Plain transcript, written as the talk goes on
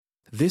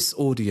This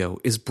audio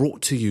is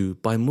brought to you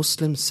by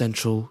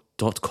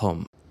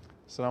MuslimCentral.com.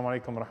 السلام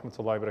عليكم ورحمة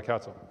الله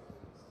وبركاته.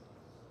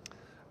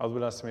 أعوذ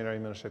بالله السميع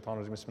العليم من الشيطان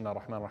الرجيم. بسم الله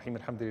الرحمن الرحيم.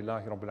 الحمد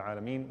لله رب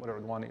العالمين ولا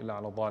عدوان إلا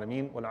على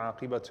الظالمين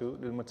والعاقبة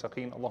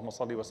للمتقين. اللهم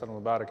صل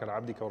وسلم وبارك على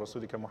عبدك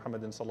ورسولك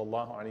محمد صلى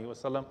الله عليه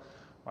وسلم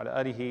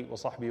وعلى آله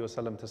وصحبه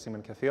وسلم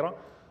تسليما كثيرا. I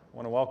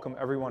want to welcome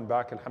everyone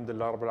back,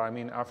 alhamdulillah rabbil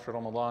alameen, after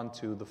Ramadan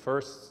to the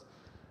first.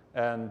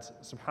 And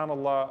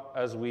subhanAllah,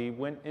 as we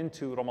went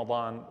into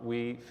Ramadan,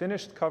 we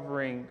finished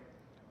covering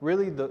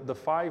really the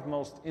five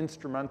most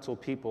instrumental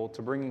people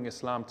to bringing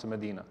Islam to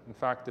Medina. In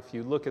fact, if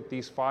you look at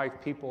these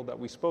five people that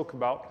we spoke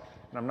about,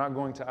 and I'm not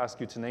going to ask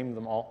you to name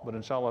them all, but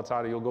inshallah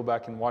ta'ala you'll go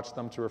back and watch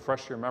them to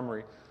refresh your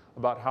memory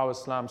about how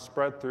Islam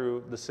spread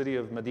through the city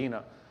of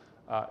Medina.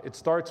 It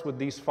starts with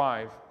these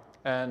five,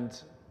 and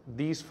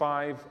these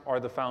five are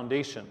the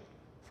foundation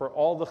for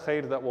all the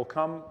khair that will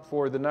come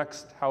for the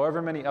next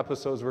however many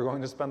episodes we're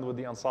going to spend with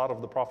the Ansar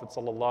of the Prophet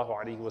sallallahu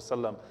alaihi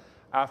wasallam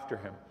after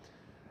him.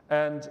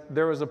 And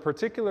there was a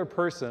particular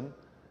person,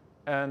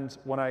 and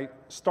when I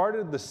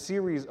started the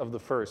series of the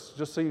first,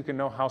 just so you can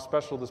know how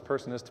special this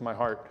person is to my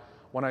heart,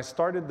 when I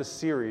started the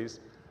series,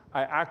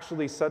 I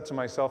actually said to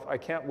myself, I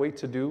can't wait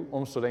to do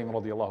Sulaym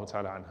radiallahu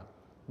ta'ala anha.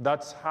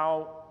 That's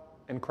how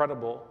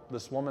incredible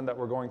this woman that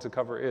we're going to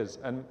cover is.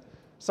 And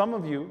some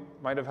of you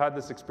might have had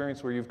this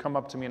experience where you've come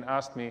up to me and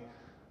asked me,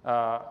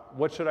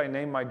 what should I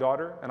name my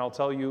daughter? And I'll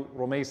tell you,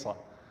 Rumaysa,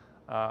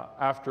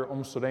 after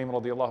Sulaym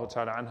radiallahu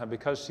ta'ala anha,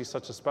 because she's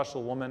such a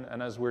special woman.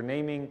 And as we're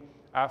naming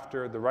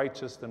after the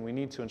righteous, then we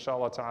need to,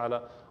 inshallah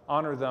ta'ala,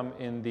 honor them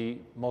in the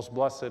most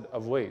blessed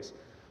of ways.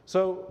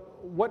 So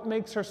what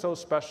makes her so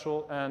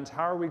special, and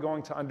how are we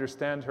going to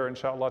understand her,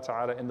 inshallah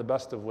ta'ala, in the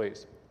best of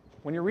ways?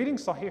 When you're reading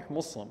Sahih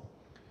Muslim,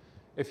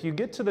 if you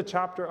get to the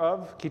chapter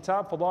of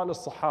Kitab Fadal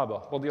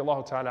al-Sahaba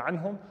radiyallahu ta'ala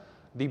anhum,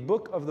 the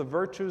book of the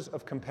virtues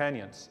of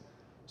companions,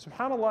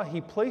 subhanAllah,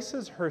 he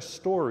places her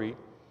story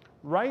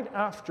right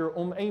after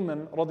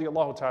Ayman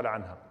radiyallahu ta'ala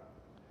anha.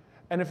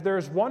 And if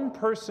there's one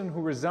person who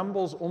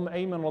resembles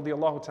Ayman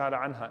radiyallahu ta'ala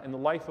anha in the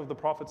life of the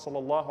Prophet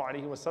sallallahu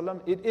alaihi wasallam,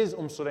 it is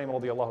Sulaym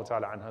radiyallahu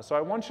ta'ala anha. So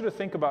I want you to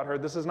think about her.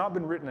 This has not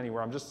been written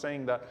anywhere. I'm just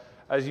saying that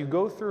as you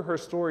go through her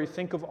story,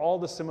 think of all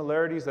the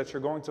similarities that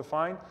you're going to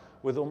find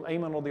with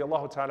Ayman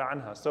radiallahu ta'ala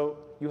anha. So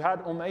you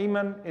had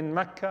Ayman in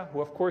Mecca,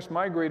 who of course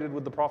migrated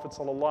with the Prophet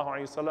sallallahu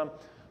alaihi wasallam,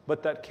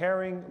 but that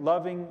caring,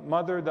 loving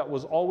mother that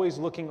was always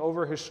looking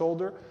over his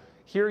shoulder.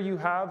 Here you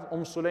have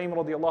Sulaym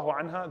radiallahu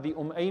anha, the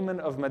Ayman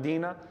of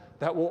Medina,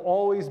 that will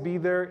always be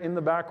there in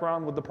the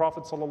background with the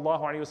Prophet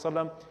sallallahu alaihi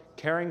wasallam,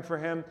 caring for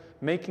him,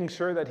 making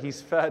sure that he's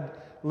fed,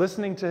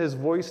 listening to his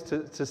voice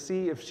to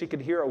see if she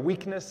could hear a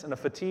weakness and a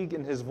fatigue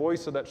in his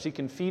voice so that she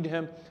can feed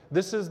him.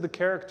 This is the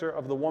character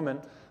of the woman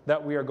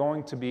that we are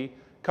going to be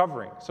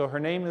covering. So her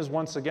name is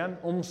once again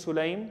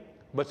Sulaym,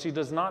 but she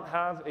does not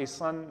have a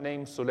son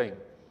named Sulaym.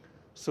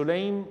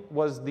 Sulaym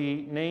was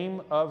the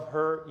name of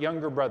her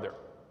younger brother.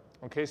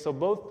 Okay, so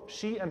both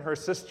she and her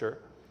sister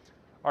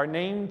are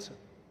named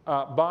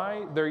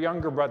by their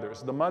younger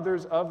brothers, the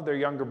mothers of their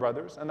younger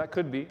brothers, and that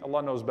could be,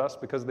 Allah knows best,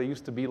 because they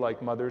used to be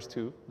like mothers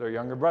to their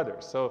younger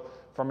brothers. So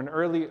from an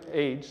early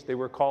age, they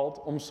were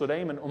called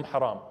Sulaym and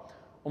Haram.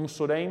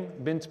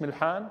 Sulaym bint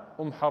Milhan,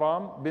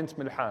 Haram bint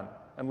Milhan.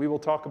 And we will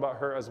talk about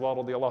her as well,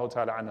 radiallahu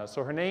ta'ala anha.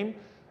 So her name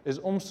is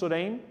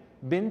Sulaym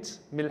bint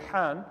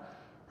Milhan.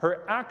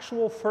 Her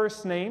actual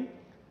first name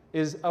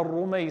is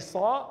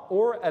Al-Rumaysa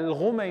or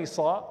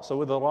Al-Ghumaysa, so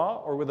with a Ra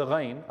or with a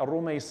Ghain,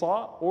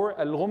 Al-Rumaysa or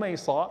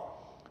Al-Ghumaysa.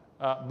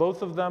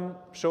 Both of them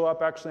show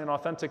up actually in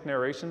authentic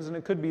narrations, and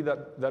it could be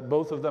that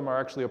both of them are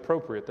actually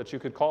appropriate, that you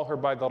could call her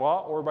by the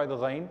Ra or by the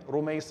Ghain,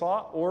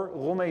 Rumaysa or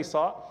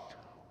Ghumaysa,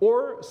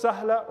 or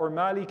Sahla or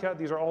Malika.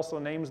 These are also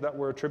names that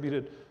were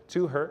attributed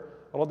to her,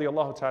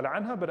 radiyallahu ta'ala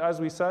anha. But as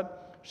we said,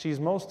 she's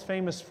most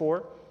famous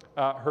for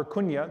her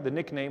kunya, the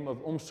nickname of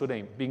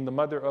Sulaym, being the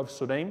mother of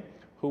Sulaym,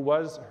 who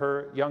was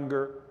her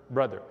younger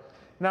brother.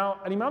 Now,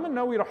 Imam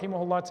al-Nawawi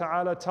rahimahullah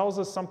ta'ala tells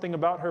us something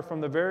about her from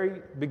the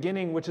very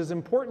beginning, which is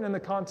important in the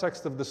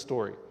context of the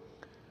story.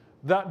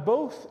 That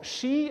both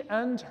she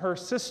and her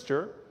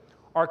sister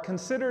are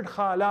considered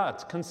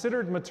khalat,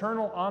 considered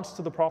maternal aunts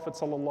to the Prophet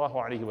sallallahu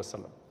alaihi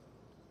wasallam.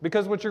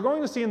 Because what you're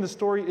going to see in the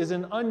story is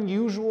an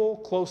unusual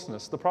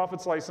closeness. The Prophet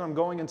ﷺ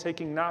going and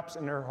taking naps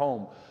in her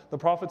home. The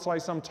Prophet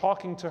ﷺ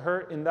talking to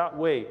her in that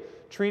way,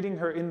 treating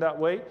her in that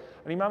way.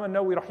 And Imam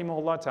al-Nawawi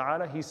rahimahullah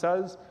ta'ala, he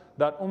says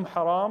that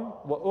Haram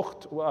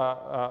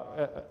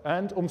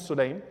and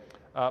Sulaym,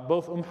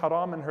 both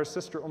Haram and her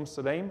sister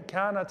Sulaym,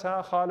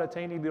 كانتا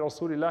خالتين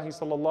برسول الله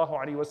صلى الله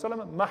عليه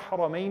وسلم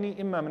محرمين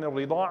إما من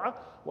الرضاعة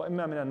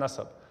وإما من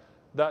النسب.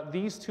 That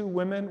these two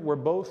women were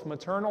both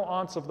maternal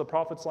aunts of the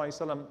Prophet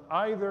ﷺ,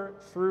 either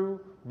through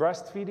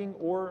breastfeeding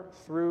or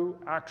through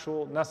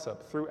actual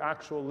nasab, through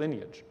actual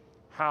lineage.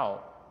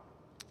 How?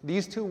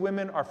 These two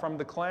women are from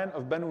the clan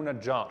of Banu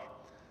Najjar.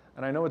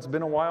 And I know it's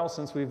been a while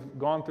since we've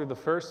gone through the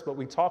first, but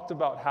we talked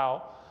about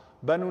how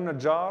Banu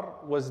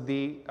Najjar were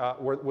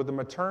the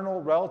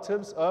maternal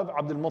relatives of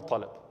Abdul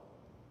Muttalib.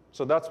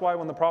 So that's why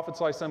when the Prophet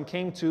ﷺ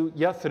came to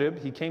Yathrib,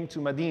 he came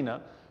to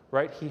Medina,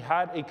 right? He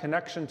had a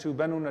connection to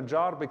Banu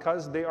Najjar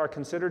because they are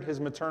considered his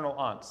maternal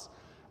aunts.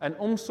 And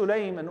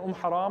Sulaym and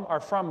Haram are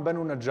from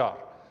Banu Najjar.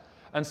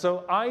 And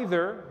so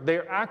either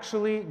they're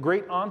actually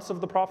great aunts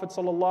of the Prophet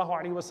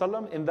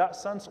ﷺ in that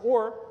sense,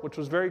 or, which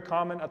was very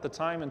common at the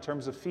time in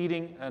terms of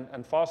feeding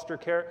and foster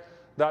care,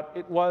 that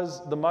it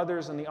was the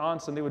mothers and the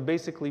aunts, and they would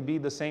basically be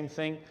the same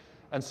thing.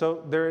 And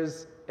so there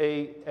is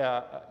a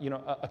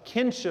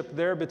kinship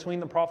there between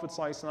the Prophet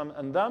ﷺ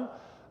and them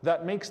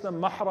that makes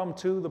them mahram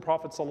to the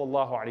Prophet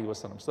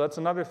ﷺ. So that's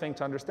another thing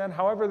to understand.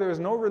 However, there is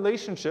no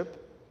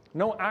relationship,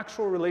 no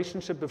actual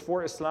relationship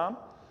before Islam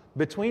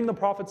between the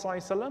Prophet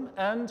ﷺ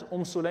and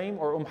Sulaym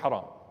or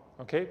Haram.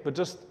 Okay, but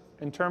just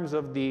in terms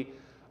of the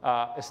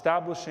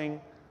establishing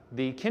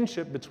the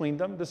kinship between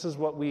them, this is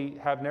what we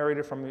have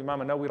narrated from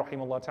Imam An-Nawawi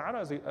rahimahullah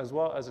ta'ala, as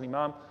well as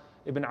Imam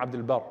Ibn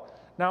Abdul Barr.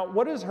 Now,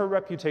 what is her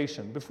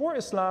reputation? Before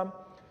Islam,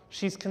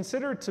 she's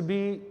considered to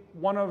be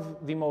one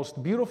of the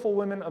most beautiful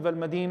women of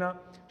Al-Madinah.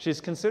 She's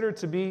considered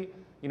to be,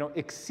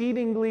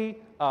 exceedingly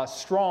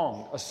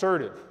strong,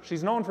 assertive.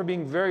 She's known for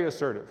being very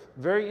assertive,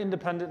 very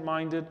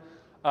independent-minded,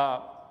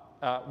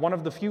 one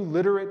of the few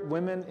literate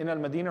women in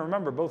Al-Madinah.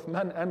 Remember, both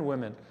men and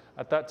women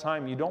at that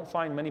time, you don't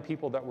find many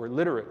people that were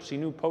literate. She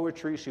knew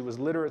poetry, she was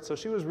literate, so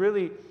she was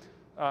really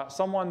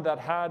someone that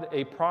had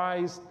a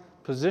prized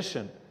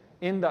position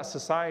in that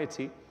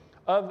society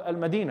of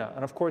Al-Madinah,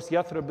 and of course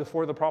Yathrib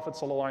before the Prophet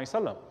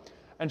ﷺ.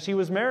 And she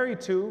was married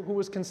to who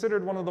was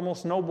considered one of the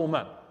most noble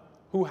men,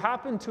 who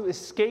happened to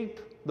escape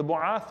the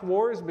Bu'ath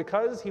wars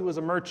because he was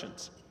a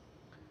merchant.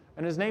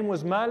 And his name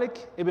was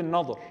Malik ibn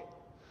Nadr.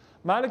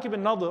 Malik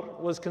ibn Nadr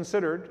was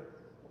considered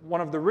one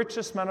of the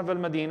richest men of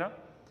Al-Madinah,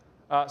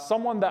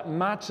 someone that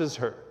matches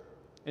her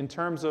in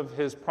terms of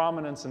his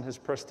prominence and his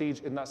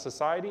prestige in that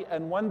society.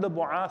 And when the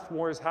Bu'ath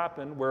wars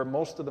happened, where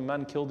most of the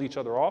men killed each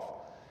other off,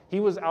 he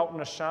was out in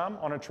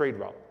Asham on a trade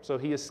route. So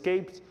he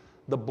escaped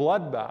the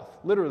bloodbath,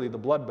 literally the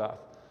bloodbath,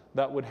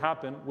 that would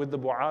happen with the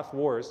Bu'ath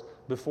wars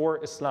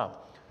before Islam.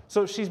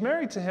 So she's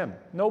married to him,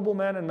 noble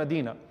man in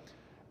Medina.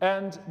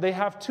 And they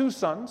have two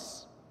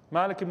sons.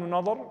 Malik ibn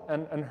Nadr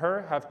and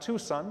her have two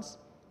sons,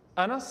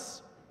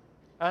 Anas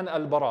and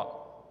Al-Bara.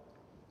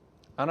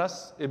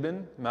 Anas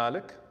ibn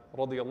Malik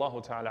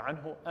radiyallahu ta'ala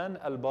anhu and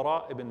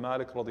Al-Bara ibn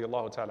Malik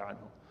radiyallahu ta'ala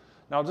anhu.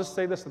 Now I'll just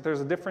say this, that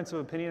there's a difference of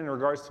opinion in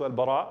regards to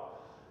Al-Bara,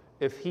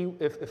 if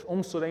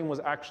Sulaym was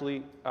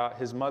actually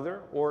his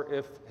mother, or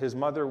if his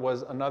mother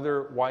was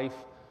another wife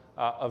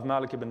of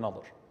Malik ibn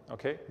Nadr.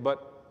 Okay,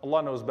 but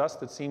Allah knows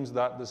best. It seems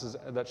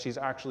that she's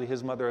actually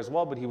his mother as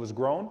well, but he was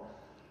grown.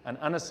 And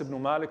Anas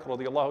ibn Malik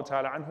radiallahu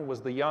ta'ala anhu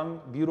was the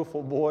young,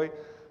 beautiful boy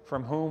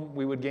from whom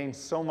we would gain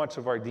so much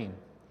of our deen.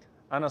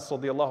 Anas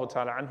radiallahu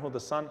ta'ala anhu, the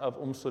son of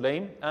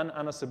Sulaym and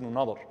Anas ibn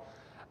Nadr.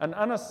 And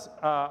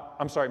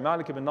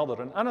Malik ibn Nadr.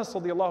 And Anas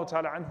radiallahu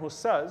ta'ala anhu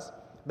says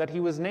that he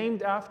was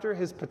named after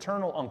his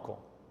paternal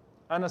uncle,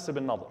 Anas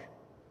ibn Nadr.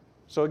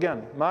 So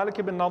again, Malik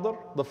ibn Nadr,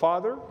 the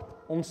father,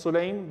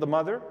 Sulaym, the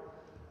mother,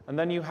 and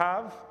then you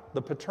have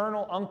the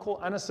paternal uncle,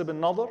 Anas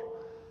ibn Nadr,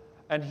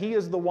 and he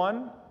is the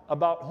one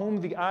about whom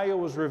the ayah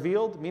was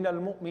revealed, مِنَ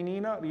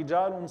الْمُؤْمِنِينَ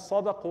رِجَالٌ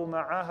صَدَقُوا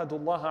مَا عَاهَدُوا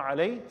اللَّهَ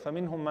عَلَيْهِ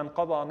فَمِنْهُمْ مَنْ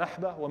قَضَى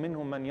نَحْبَهُ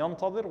وَمِنْهُمْ مَنْ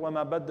يَنْتَظِرُ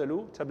وَمَا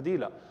بَدَّلُوا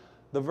تَبْدِيلًا.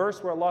 The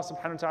verse where Allah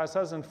subhanahu wa ta'ala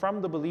says, and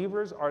from the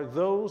believers are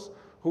those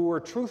who were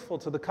truthful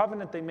to the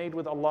covenant they made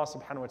with Allah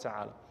subhanahu wa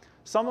ta'ala.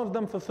 Some of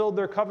them fulfilled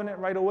their covenant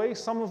right away,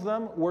 some of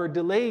them were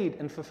delayed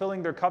in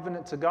fulfilling their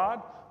covenant to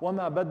God,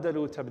 وَمَا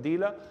بَدَّلُوا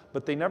تَبْدِيلًا,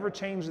 but they never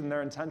changed in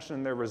their intention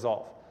and their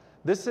resolve.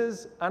 This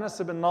is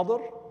Anas ibn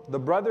Nadr, the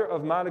brother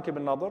of Malik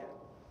ibn Nadr,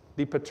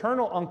 the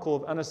paternal uncle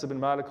of Anas ibn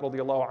Malik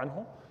radiallahu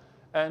anhu.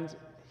 And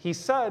he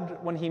said,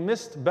 when he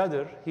missed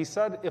Badr, he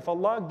said, if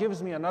Allah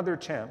gives me another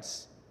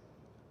chance,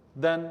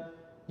 then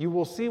you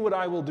will see what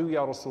I will do,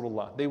 Ya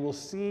Rasulullah. They will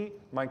see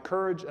my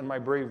courage and my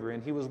bravery.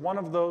 And he was one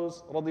of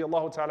those,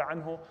 radiallahu ta'ala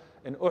anhu,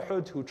 in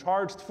Uhud, who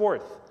charged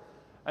forth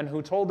and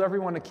who told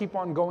everyone to keep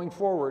on going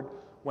forward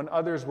when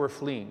others were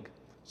fleeing.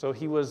 So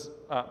he was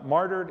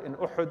martyred in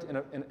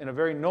Uhud in a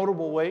very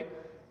notable way.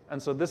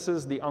 And so this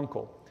is the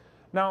uncle.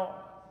 Now,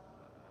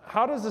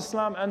 how does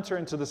Islam enter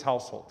into this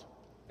household?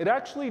 It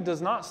actually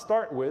does not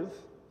start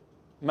with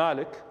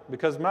Malik,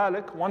 because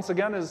Malik, once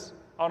again, is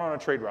out on a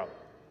trade route.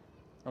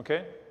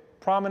 Okay?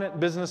 Prominent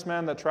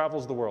businessman that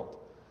travels the world.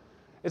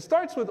 It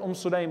starts with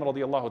Sulaym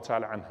radiallahu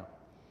ta'ala anha.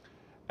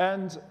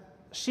 And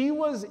she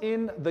was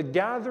in the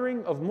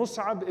gathering of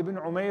Mus'ab ibn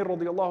Umayr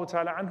radiallahu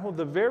ta'ala anhu,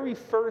 the very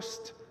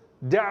first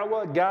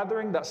da'wah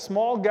gathering, that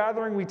small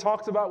gathering we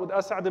talked about with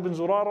As'ad ibn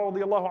Zurara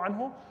radiallahu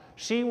anhu.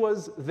 She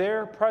was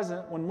there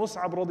present when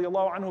Mus'ab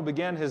radiallahu anhu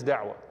began his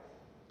da'wah.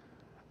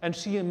 And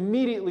she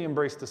immediately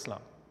embraced Islam.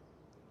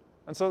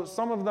 And so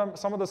some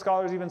of the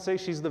scholars even say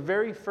she's the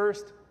very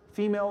first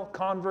female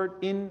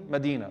convert in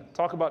Medina.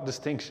 Talk about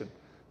distinction.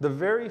 The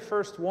very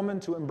first woman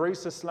to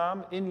embrace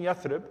Islam in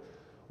Yathrib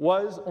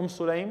was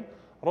Sulaym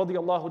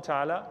radiallahu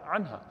ta'ala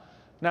anha.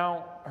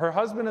 Now, her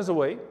husband is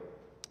away.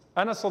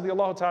 Anas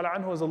radiallahu ta'ala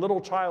anhu was a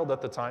little child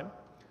at the time.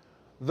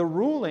 the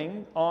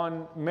ruling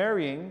on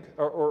marrying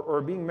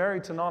or being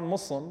married to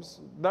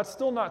non-Muslims, that's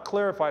still not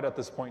clarified at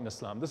this point in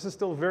Islam. This is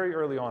still very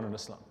early on in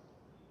Islam.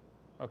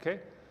 Okay?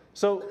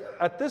 So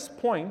at this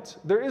point,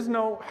 there is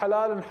no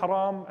halal and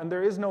haram, and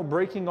there is no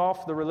breaking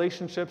off the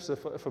relationships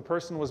if a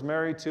person was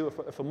married to,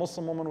 if a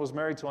Muslim woman was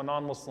married to a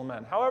non-Muslim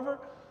man. However,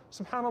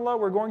 subhanAllah,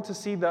 we're going to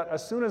see that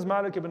as soon as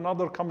Malik ibn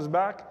Nadr comes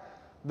back,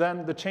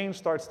 then the change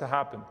starts to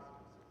happen.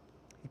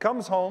 He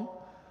comes home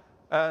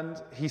and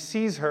he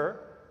sees her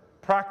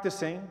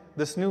practicing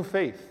this new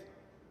faith.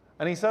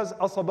 And he says,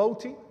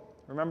 Asaboti.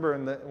 Remember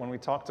when we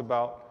talked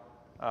about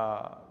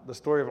the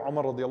story of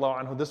Umar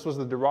radiallahu anhu, this was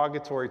the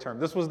derogatory term.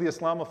 This was the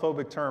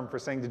Islamophobic term for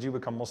saying, did you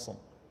become Muslim?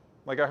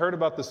 Like, I heard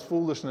about this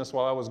foolishness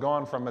while I was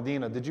gone from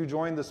Medina. Did you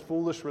join this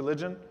foolish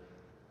religion?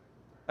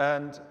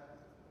 And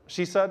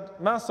she said,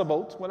 Ma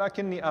sabot,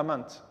 walakinni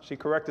amant. She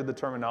corrected the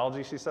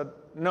terminology. She said,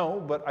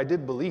 no, but I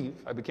did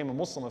believe. I became a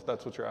Muslim, if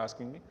that's what you're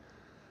asking me.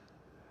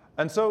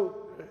 And so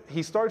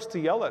he starts to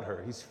yell at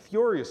her. He's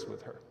furious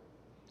with her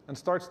and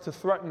starts to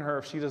threaten her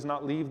if she does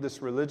not leave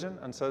this religion,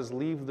 and says,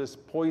 leave this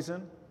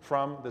poison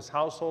from this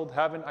household.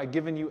 Haven't I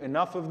given you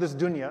enough of this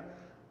dunya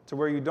to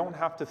where you don't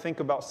have to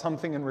think about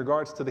something in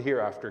regards to the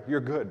hereafter?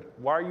 You're good.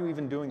 Why are you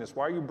even doing this?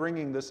 Why are you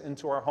bringing this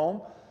into our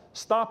home?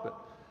 Stop it.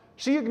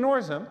 She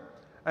ignores him,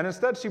 and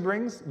instead she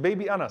brings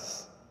baby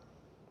Anas.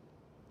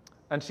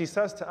 And she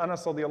says to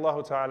Anas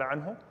radiallahu ta'ala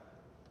anhu,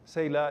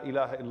 say la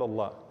ilaha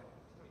illallah.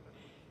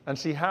 And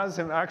she has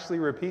him actually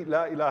repeat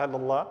La ilaha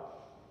illallah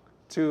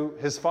to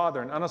his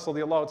father. And Anas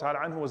radiallahu ta'ala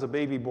anhu was a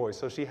baby boy.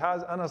 So she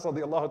has Anas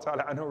radiallahu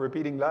ta'ala anhu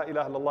repeating La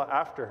ilaha illallah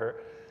after her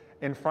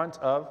in front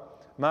of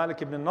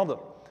Malik ibn Nadr.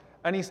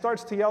 And he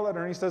starts to yell at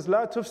her and he says,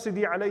 La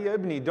tufsidi alayya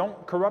ibni.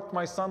 Don't corrupt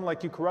my son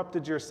like you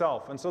corrupted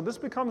yourself. And so this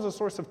becomes a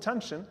source of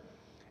tension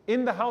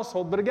in the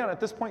household. But again, at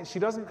this point, she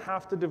doesn't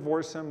have to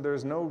divorce him.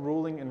 There's no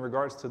ruling in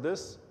regards to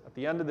this. At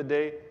the end of the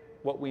day,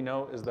 what we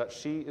know is that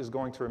she is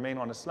going to remain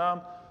on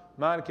Islam.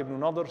 Malik ibn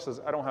Nadr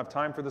says, I don't have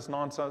time for this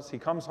nonsense. He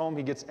comes home,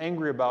 he gets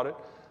angry about it.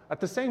 At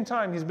the same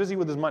time, he's busy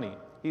with his money.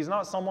 He's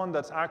not someone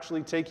that's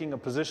actually taking a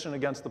position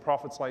against the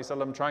Prophet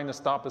ﷺ, trying to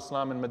stop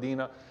Islam in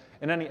Medina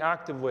in any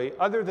active way,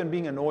 other than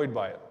being annoyed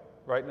by it,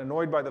 right? And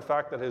annoyed by the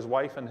fact that his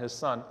wife and his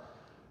son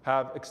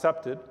have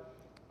accepted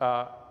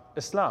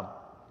Islam.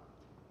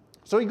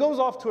 So he goes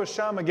off to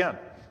Asham again,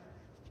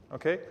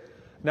 okay?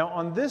 Now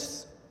on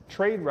this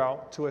trade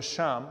route to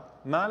Asham,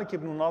 Malik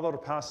ibn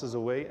Nadr passes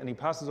away, and he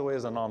passes away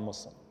as a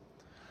non-Muslim.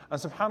 And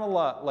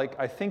subhanAllah, like,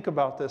 I think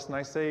about this and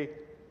I say,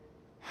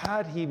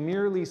 had he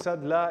merely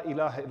said La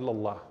ilaha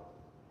illallah,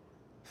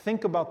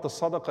 think about the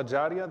sadaqah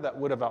jariyah that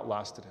would have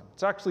outlasted him.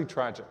 It's actually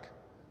tragic.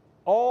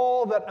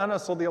 All that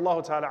Anas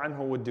radiallahu ta'ala anhu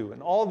would do,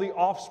 and all the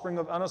offspring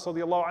of Anas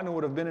radiallahu anhu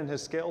would have been in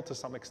his scale to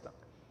some extent.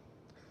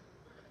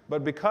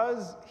 But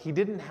because he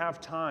didn't have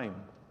time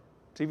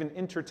to even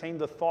entertain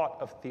the thought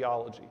of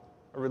theology,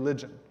 a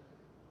religion,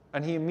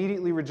 and he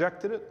immediately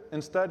rejected it,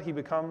 instead he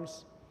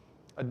becomes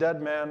a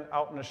dead man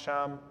out in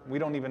Asham. We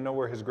don't even know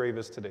where his grave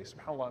is today.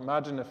 SubhanAllah,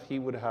 imagine if he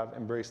would have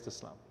embraced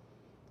Islam.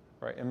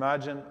 Right?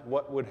 Imagine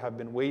what would have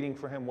been waiting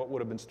for him, what would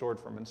have been stored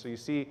for him. And so you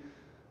see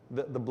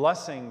the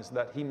blessings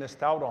that he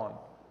missed out on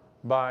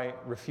by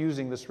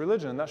refusing this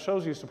religion. And that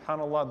shows you,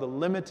 subhanAllah, the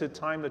limited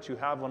time that you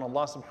have when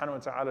Allah subhanahu wa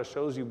ta'ala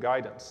shows you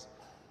guidance.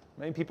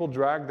 Many people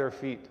drag their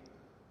feet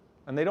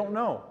and they don't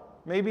know.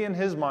 Maybe in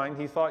his mind,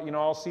 he thought,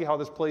 I'll see how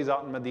this plays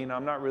out in Medina.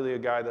 I'm not really a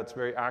guy that's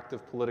very active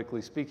politically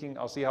speaking.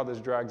 I'll see how this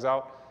drags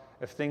out.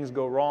 If things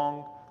go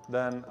wrong,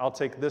 then I'll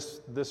take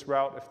this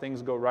route. If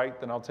things go right,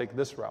 then I'll take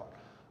this route.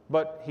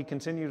 But he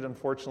continued,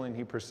 unfortunately, and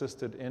he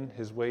persisted in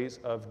his ways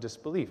of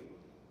disbelief.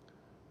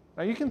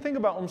 Now you can think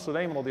about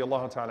Sulaym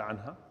radiallahu ta'ala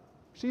anha.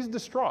 She's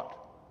distraught.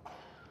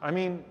 I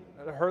mean,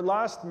 her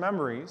last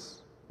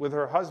memories with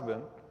her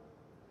husband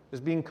is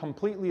being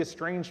completely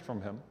estranged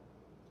from him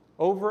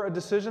over a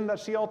decision that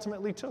she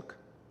ultimately took.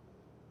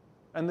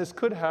 And this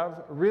could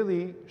have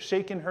really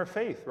shaken her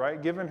faith,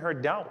 right? Given her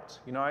doubt.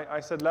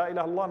 I said, La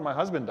ilaha illallah, and my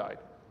husband died.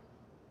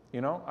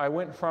 I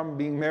went from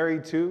being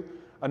married to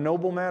a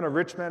nobleman, a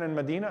rich man in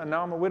Medina, and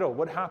now I'm a widow.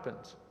 What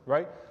happened,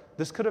 right?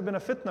 This could have been a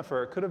fitna for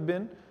her. It could have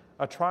been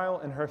a trial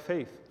in her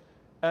faith.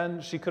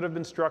 And she could have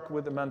been struck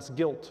with immense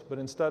guilt. But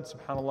instead,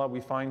 subhanAllah,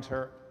 we find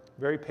her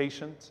very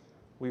patient.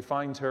 We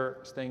find her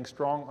staying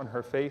strong on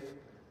her faith.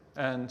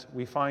 And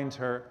we find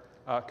her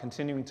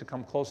continuing to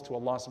come close to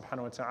Allah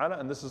subhanahu wa ta'ala.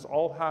 And this is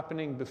all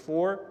happening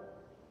before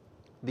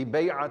the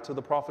bay'ah to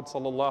the Prophet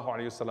sallallahu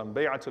alayhi wasallam,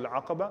 bay'atul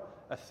aqaba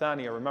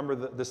al-thaniya. Remember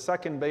the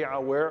second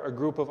bay'ah where a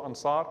group of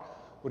Ansar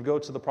would go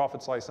to the Prophet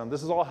sallallahu alayhi wasallam.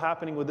 This is all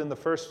happening within the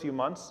first few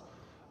months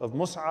of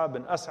Mus'ab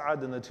and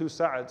As'ad and the two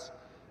Sa'ads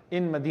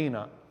in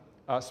Medina,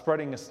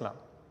 spreading Islam.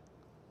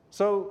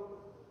 So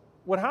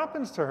what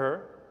happens to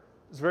her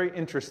is very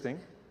interesting.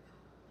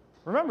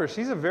 Remember,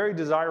 she's a very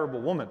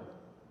desirable woman.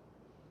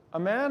 A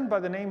man by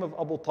the name of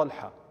Abu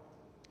Talha.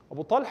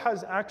 Abu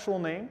Talha's actual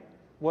name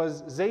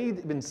was Zayd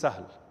ibn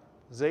Sahl.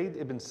 Zayd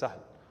ibn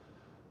Sahl.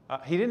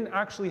 He didn't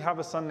actually have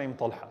a son named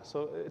Talha.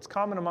 So it's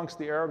common amongst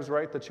the Arabs,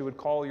 right, that you would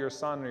call your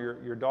son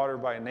or your daughter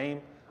by a name.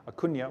 a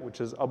kunya,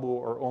 which is Abu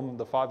or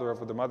the father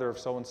of or the mother of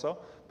so-and-so,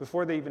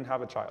 before they even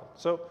have a child.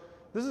 So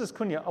this is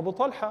kunya. Abu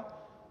Talha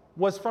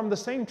was from the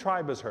same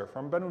tribe as her,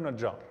 from Banu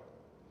Najjar.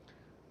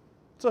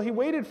 So he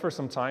waited for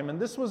some time, and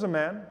this was a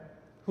man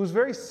who's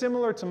very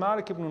similar to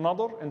Malik ibn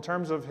Nadr in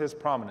terms of his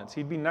prominence.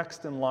 He'd be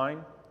next in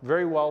line,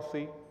 very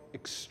wealthy,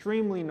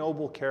 extremely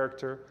noble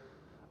character,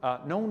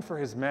 known for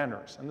his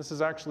manners. And this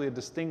is actually a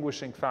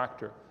distinguishing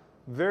factor.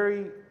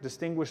 Very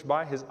distinguished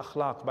by his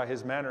akhlaq, by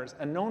his manners,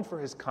 and known for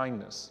his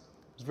kindness.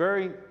 He's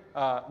very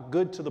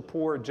good to the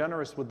poor,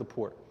 generous with the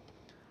poor.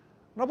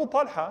 And Abu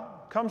Talha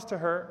comes to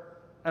her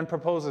and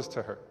proposes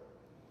to her.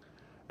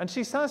 And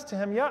she says to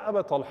him, Ya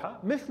Aba Talha,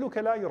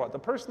 mithluka la yurad. A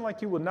person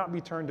like you would not be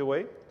turned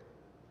away,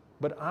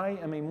 but I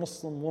am a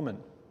Muslim woman.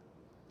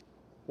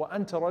 Wa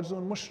anta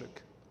rajulun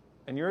mushrik.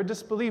 And you're a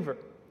disbeliever.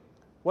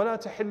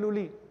 وَلَا تَحِلُّ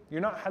لِي.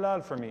 You're not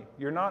halal for me.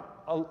 You're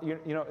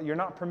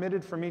not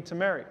permitted for me to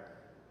marry.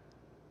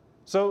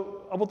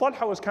 So Abu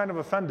Talha was kind of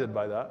offended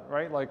by that,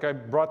 right? Like, I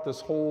brought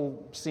this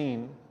whole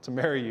scene to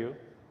marry you,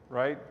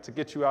 right? To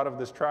get you out of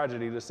this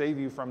tragedy, to save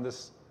you from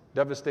this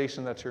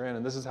devastation that you're in,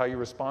 and this is how you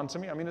respond to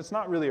me? I mean, it's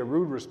not really a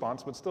rude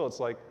response, but still, it's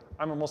like,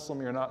 I'm a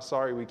Muslim, you're not,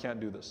 sorry, we can't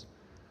do this.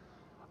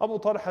 Abu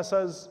Talha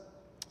says,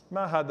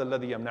 مَا هَذَا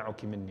الَّذِي يَمْنَعُكِ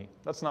مِنِّي.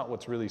 That's not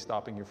what's really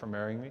stopping you from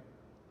marrying me.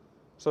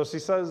 So she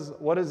says,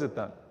 what is it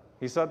then?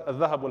 He said,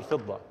 الذهب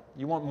والفضة.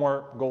 You want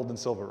more gold and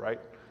silver, right?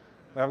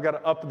 I've got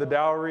to up the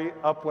dowry,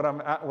 up what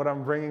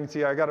I'm bringing to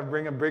you. I got to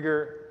bring a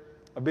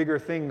bigger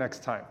thing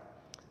next time.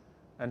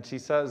 And she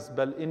says,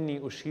 بل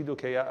إني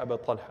أشهدك يا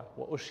أبا طلحة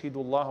وأشهد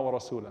الله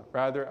ورسوله.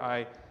 Rather,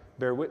 I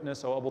bear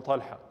witness, O Abu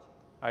Talha.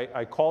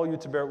 I call you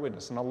to bear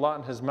witness, and Allah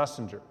and His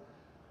Messenger.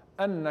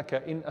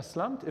 أنك إن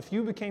أسلمت. If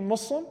you became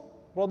Muslim,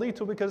 رضيت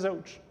بك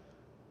زوج.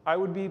 I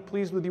would be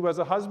pleased with you as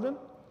a husband.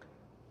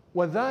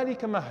 وذلك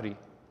مهري.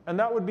 And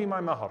that would be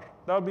my mahar.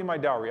 That would be my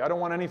dowry. I don't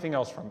want anything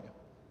else from you.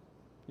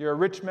 You're a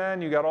rich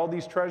man, you got all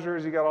these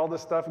treasures, you got all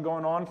this stuff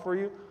going on for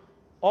you.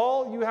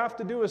 All you have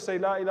to do is say,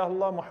 La ilaha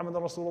illallah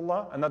Muhammadan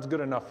Rasulullah, and that's good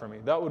enough for me.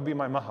 That would be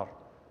my mahar.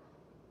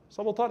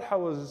 So Abu Talha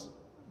was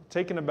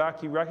taken aback.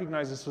 He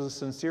recognized this was a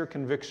sincere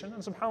conviction.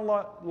 And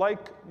subhanAllah,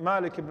 like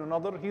Malik ibn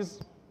Nadr,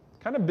 he's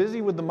kind of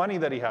busy with the money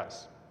that he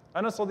has.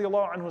 Anas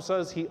radiallahu anhu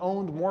says he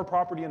owned more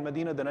property in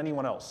Medina than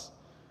anyone else.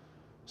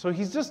 So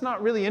he's just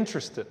not really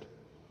interested.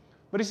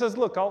 But he says,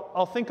 look,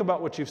 I'll think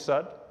about what you've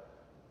said,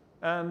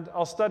 and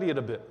I'll study it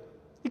a bit.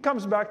 He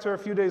comes back to her a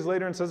few days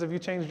later and says, have you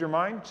changed your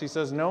mind? She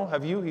says, no.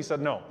 Have you? He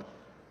said, no.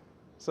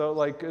 So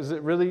like, is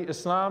it really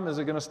Islam? Is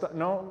it going to stop?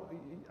 No,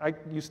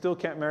 you still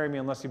can't marry me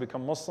unless you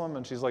become Muslim.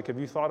 And she's like, have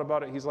you thought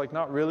about it? He's like,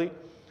 not really.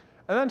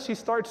 And then she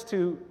starts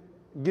to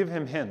give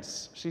him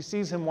hints. She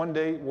sees him one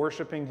day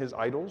worshiping his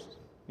idols,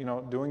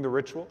 doing the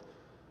ritual.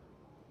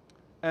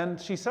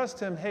 And she says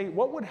to him, hey,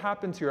 what would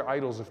happen to your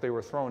idols if they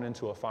were thrown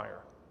into a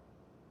fire?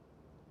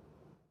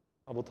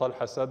 Abu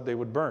Talha said they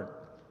would burn.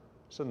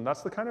 So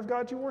that's the kind of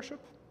God you worship?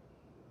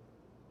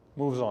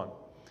 Moves on.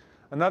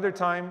 Another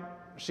time,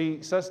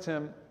 she says to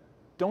him,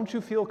 don't you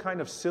feel kind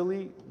of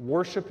silly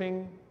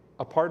worshiping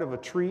a part of a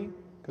tree,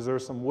 because there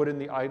was some wood in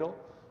the idol,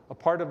 a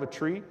part of a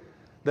tree,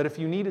 that if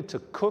you needed to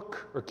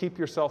cook or keep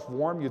yourself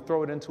warm, you'd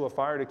throw it into a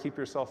fire to keep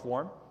yourself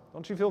warm?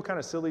 Don't you feel kind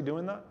of silly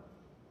doing that?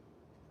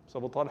 So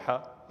Abu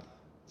Talha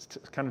is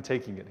kind of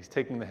taking it. He's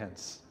taking the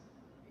hints.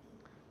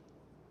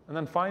 And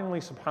then finally,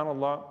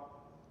 subhanAllah,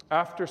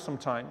 after some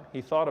time,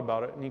 he thought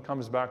about it, and he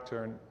comes back to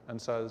her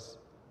and says,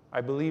 I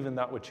believe in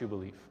that which you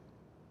believe.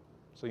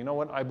 So you know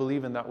what? I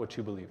believe in that which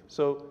you believe.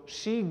 So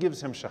she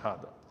gives him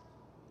shahada.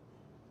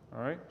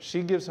 All right?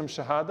 She gives him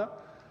shahada.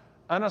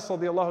 Anas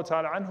radiallahu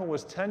ta'ala anhu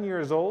was 10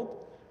 years old.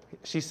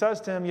 She says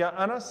to him, Ya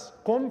Anas,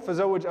 qum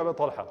fazawaj Abu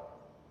Talha.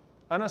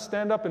 Anas,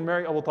 stand up and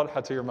marry Abu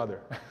Talha to your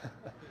mother.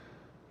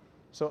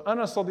 So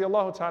Anas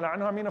radiallahu ta'ala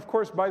anhu, I mean, of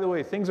course, by the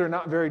way, things are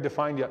not very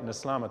defined yet in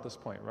Islam at this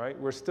point, right?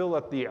 We're still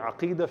at the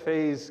aqidah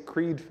phase,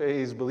 creed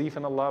phase, belief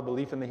in Allah,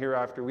 belief in the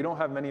hereafter. We don't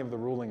have many of the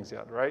rulings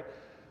yet, right?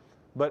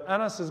 But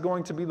Anas is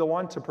going to be the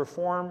one to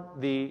perform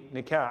the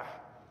nikah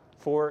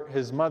for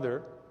his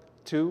mother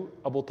to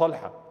Abu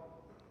Talha.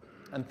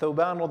 And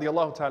Thawban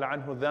radiallahu ta'ala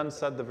anhu then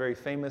said the very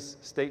famous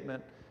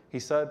statement. He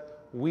said,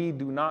 we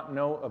do not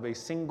know of a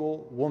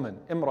single woman,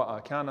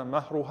 imra'a kana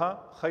mahruha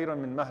khayran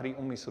min mahri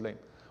ummi Sulaym.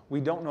 We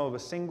don't know of a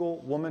single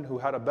woman who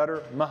had a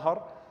better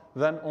mahar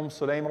than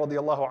Sulaym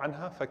radiallahu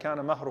anha, فَكَانَ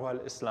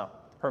مَهْرُهَا الْإِسْلَامِ.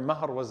 Her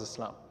mahar was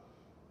Islam.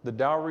 The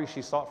dowry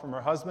she sought from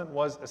her husband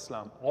was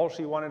Islam. All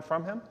she wanted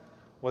from him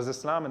was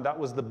Islam, and that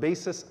was the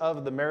basis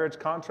of the marriage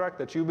contract,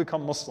 that you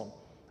become Muslim.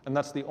 And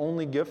that's the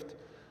only gift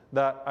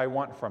that I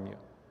want from you.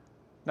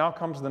 Now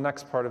comes the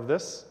next part of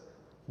this.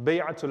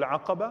 Bay'atul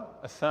Aqaba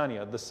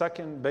al-Thaniya, the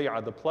second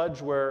bay'ah, the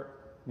pledge where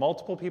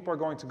multiple people are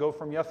going to go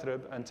from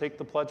Yathrib and take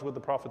the pledge with the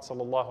Prophet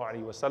sallallahu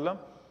alaihi wasallam.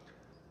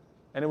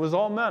 And it was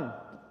all men.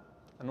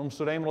 And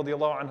Sulaym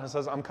radiallahu anha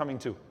says, I'm coming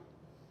too.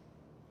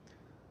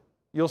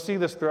 You'll see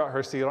this throughout her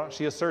seerah.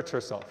 She asserts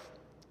herself.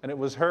 And it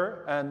was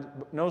her and,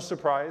 no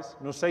surprise,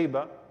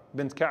 Nusayba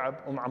bint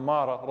Ka'ab,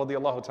 Ammara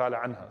radiallahu ta'ala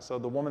anha. So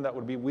the woman that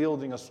would be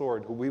wielding a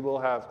sword, who we will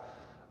have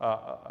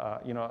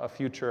a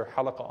future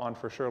halaqah on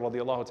for sure,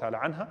 radiyallahu ta'ala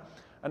anha.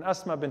 And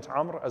Asma bint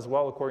Amr as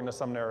well, according to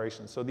some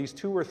narrations. So these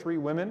 2 or 3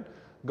 women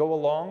go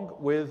along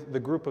with the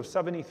group of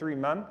 73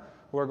 men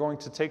who are going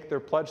to take their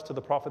pledge to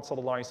the Prophet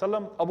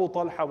ﷺ. Abu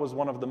Talha was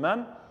one of the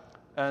men,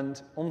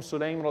 and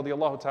Sulaym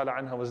radiallahu ta'ala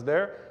anha was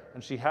there,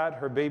 and she had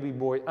her baby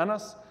boy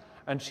Anas,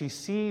 and she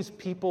sees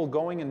people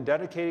going and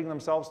dedicating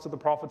themselves to the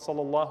Prophet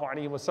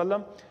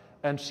ﷺ,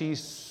 and she's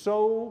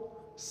so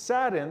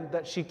saddened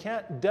that she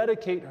can't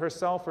dedicate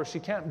herself, or she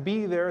can't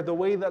be there the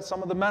way that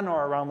some of the men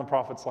are around the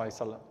Prophet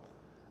ﷺ.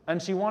 And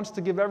she wants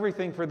to give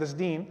everything for this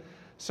deen.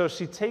 So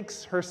she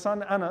takes her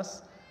son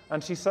Anas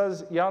and she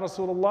says, Ya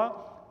Rasulullah,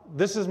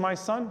 this is my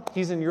son.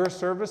 He's in your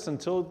service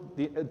until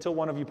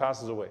one of you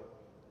passes away.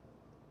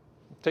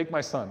 Take my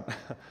son.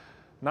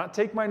 Not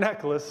take my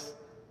necklace.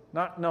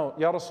 No,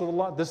 Ya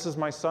Rasulullah, this is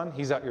my son.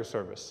 He's at your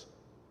service.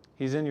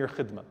 He's in your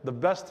khidmah. The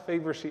best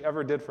favor she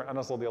ever did for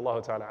Anas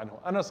radiallahu ta'ala anhu.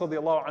 Anas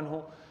radiallahu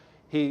anhu,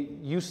 he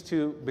used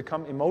to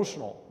become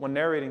emotional when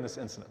narrating this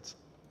incident.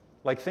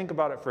 Like, think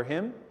about it. For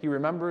him, he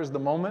remembers the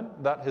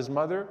moment that his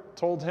mother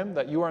told him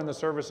that you are in the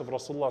service of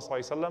Rasulullah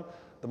sallallahu alaihi wasallam,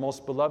 the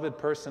most beloved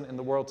person in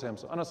the world to him.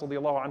 So Anas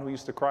radiallahu anhu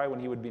used to cry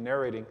when he would be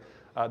narrating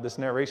this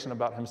narration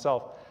about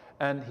himself.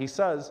 And he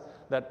says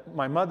that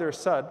my mother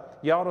said,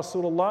 Ya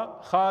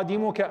Rasulullah,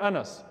 khadimuka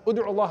Anas,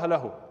 ud'u Allah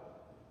lahu.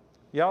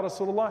 Ya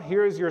Rasulullah,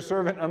 here is your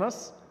servant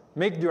Anas,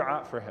 make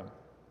dua for him.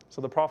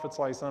 So the Prophet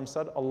ﷺ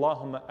said,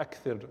 Allahumma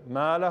akthir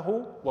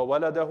malahu wa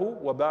waladahu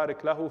wa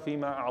barik lahu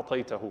fima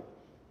a'taytahu.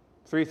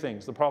 3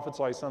 things. The Prophet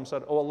ﷺ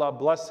said, Oh Allah,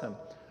 bless him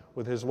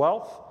with his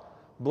wealth,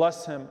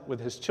 bless him with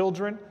his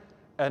children,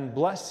 and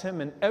bless him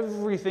in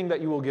everything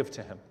that you will give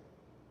to him.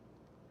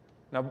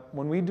 Now,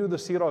 when we do the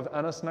seerah of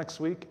Anas next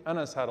week,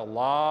 Anas had a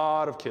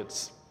lot of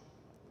kids,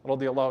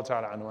 radiyallahu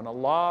ta'ala anhu, and a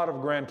lot of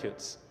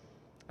grandkids,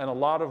 and a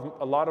lot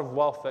of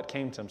wealth that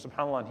came to him.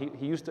 SubhanAllah,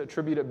 he used to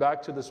attribute it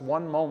back to this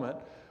one moment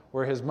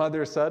where his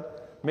mother said,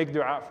 make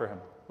dua for him.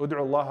 Ud'u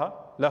Allah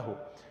lahu.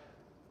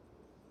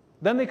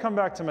 Then they come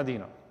back to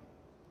Medina.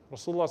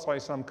 Rasulullah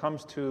ﷺ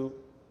comes to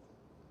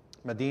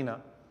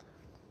Medina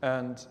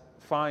and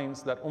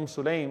finds that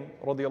Sulaym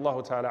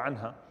radiallahu ta'ala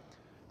anha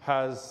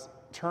has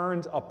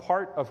turned a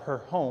part of her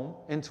home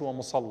into a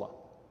musalla.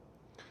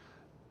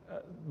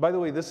 By the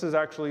way, this is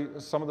actually,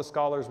 some of the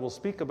scholars will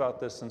speak about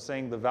this and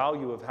saying the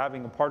value of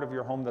having a part of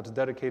your home that's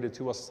dedicated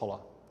to a salah.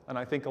 And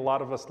I think a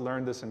lot of us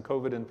learned this in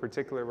COVID in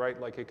particular, right?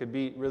 Like, it could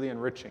be really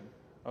enriching,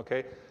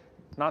 okay?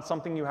 Not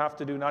something you have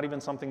to do, not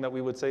even something that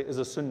we would say is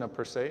a sunnah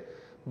per se,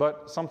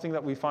 but something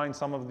that we find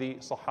some of the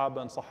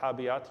Sahaba and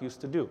Sahabiyat used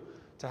to do,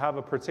 to have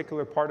a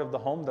particular part of the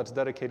home that's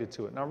dedicated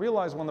to it. Now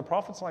realize, when the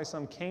Prophet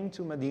ﷺ came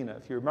to Medina,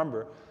 if you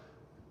remember,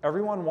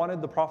 everyone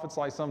wanted the Prophet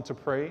ﷺ to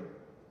pray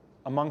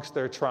amongst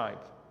their tribe.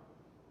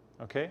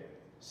 Okay?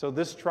 So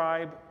this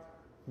tribe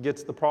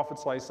gets the Prophet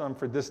ﷺ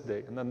for this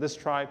day, and then this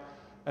tribe,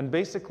 and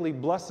basically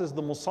blesses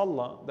the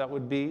musalla that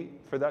would be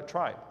for that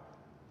tribe.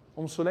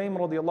 Sulaym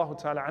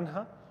radiallahu ta'ala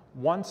anha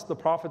wants the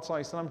Prophet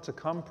ﷺ to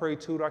come pray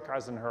 2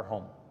 rak'ahs in her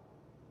home.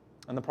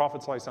 And the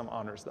Prophet ﷺ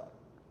honors that.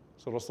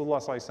 So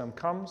Rasulullah ﷺ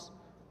comes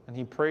and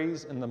he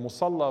prays in the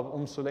musalla of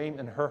Sulaym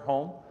in her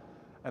home,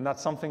 and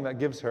that's something that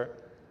gives her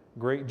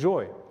great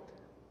joy.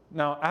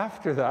 Now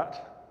after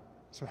that,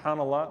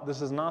 subhanAllah,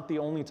 this is not the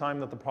only time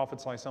that the Prophet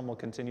ﷺ will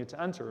continue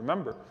to enter.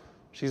 Remember,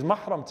 she's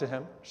mahram to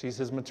him, she's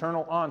his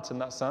maternal aunt in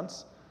that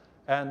sense,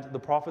 and the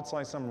Prophet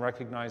ﷺ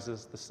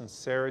recognizes the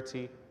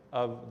sincerity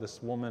of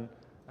this woman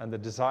and the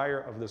desire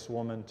of this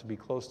woman to be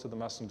close to the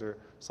Messenger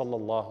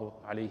sallallahu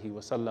alaihi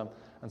wasallam.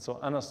 And so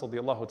Anas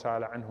radiallahu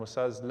ta'ala anhu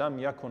says, "Lam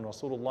yakun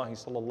Rasulullah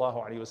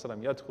sallallahu alaihi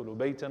wasallam yadkhulu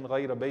baytan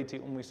ghayra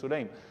bayti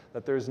Sulaym."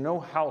 That there is no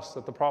house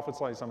that the Prophet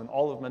sallallahu alaihi wasallam in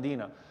all of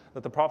Medina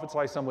that the Prophet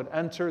sallallahu alaihi wasallam would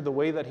enter the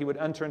way that he would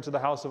enter into the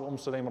house of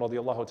Sulaym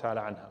radiallahu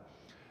ta'ala anha.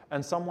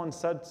 And someone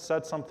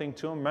said something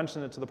to him,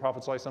 mentioned it to the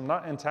Prophet sallallahu alaihi wasallam,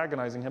 not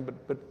antagonizing him,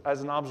 but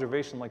as an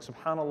observation, like,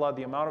 subhanallah,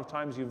 the amount of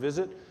times you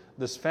visit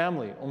this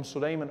family,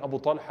 Sulaym and Abu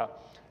Talha,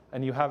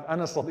 and you have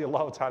Anas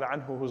radiallahu ta'ala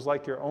anhu, who's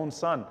like your own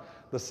son,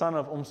 the son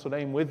of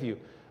Sulaym, with you.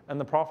 And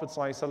the Prophet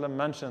ﷺ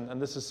mentioned, and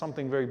this is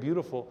something very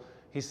beautiful,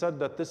 he said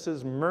that this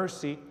is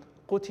mercy.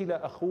 قُتِلَ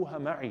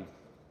أَخُوهَ مَعِي.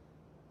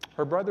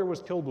 Her brother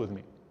was killed with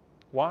me.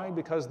 Why?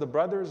 Because the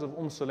brothers of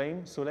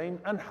Sulaym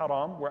and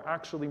Haram, were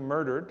actually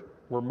martyred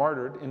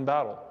in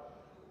battle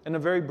in a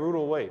very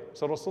brutal way.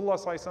 So Rasulullah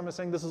ﷺ is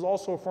saying this is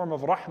also a form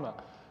of rahmah,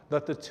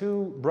 that the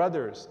 2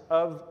 brothers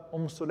of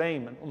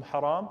Sulaym and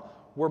Haram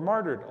were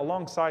martyred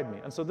alongside me.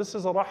 And so this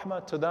is a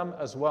rahmah to them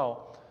as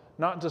well.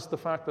 Not just the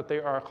fact that they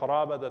are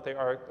qaraba, that they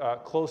are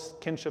close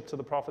kinship to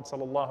the Prophet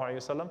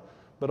ﷺ,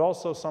 but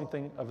also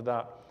something of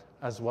that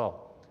as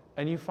well.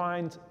 And you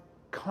find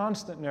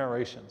constant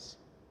narrations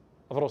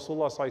of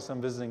Rasulullah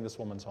ﷺ visiting this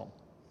woman's home.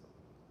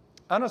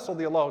 Anas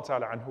radiallahu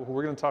ta'ala anhu, who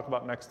we're going to talk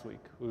about next week,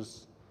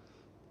 who's,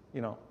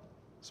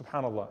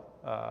 subhanallah,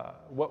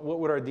 what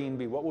would our deen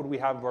be? What would we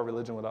have of our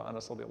religion without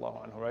Anas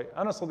radiallahu anhu, right?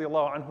 Anas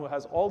radiallahu anhu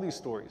has all these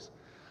stories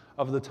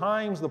of the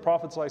times the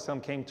Prophet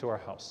ﷺ came to our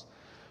house.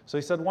 So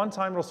he said one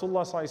time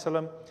Rasulullah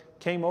ﷺ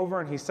came over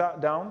and he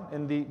sat down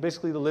in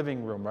basically the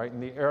living room, right, in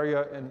the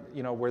area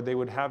where they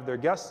would have their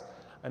guests.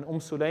 And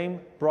Sulaym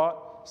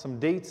brought some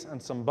dates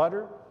and some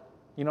butter,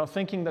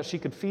 thinking that she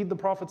could feed the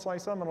Prophet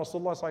ﷺ. And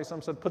Rasulullah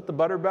ﷺ said, put the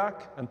butter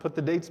back and put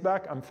the dates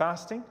back, I'm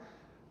fasting.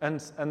 And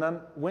then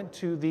went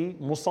to the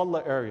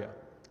musalla area.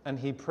 And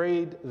he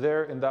prayed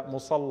there in that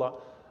musalla,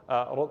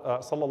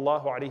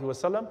 sallallahu alayhi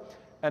wasallam.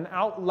 And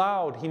out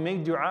loud, he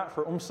made dua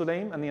for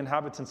Sulaym and the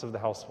inhabitants of the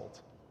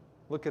household.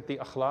 Look at the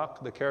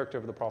akhlaq, the character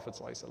of the Prophet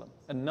ﷺ.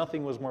 And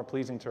nothing was more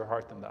pleasing to her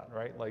heart than that,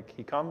 right? Like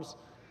he comes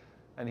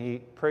and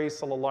he prays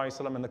sallallahu alayhi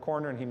wasallam in the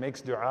corner and he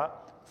makes dua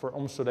for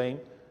Sulaym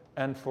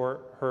and for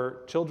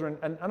her children.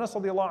 And Anas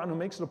radiallahu anhu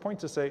makes it a point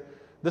to say,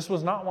 this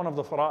was not one of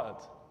the fara'id.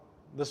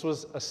 This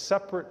was a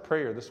separate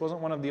prayer. This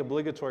wasn't one of the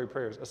obligatory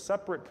prayers. A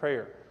separate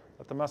prayer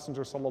that the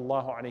Messenger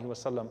sallallahu alayhi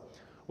wasallam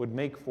would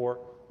make for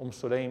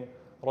Sulaym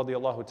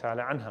radiallahu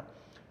ta'ala anha.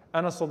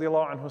 Anas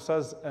radiallahu anhu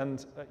says,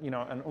 and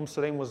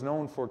Sulaym was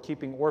known for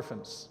keeping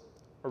orphans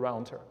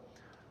around her.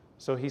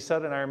 So he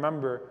said, and I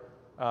remember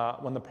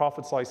when the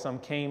Prophet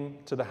ﷺ came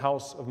to the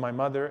house of my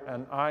mother,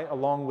 and I,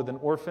 along with an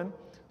orphan,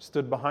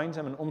 stood behind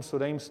him, and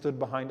Sulaym stood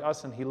behind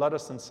us, and he led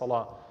us in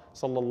salah,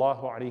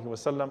 sallallahu alayhi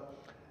wasallam.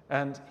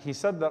 And he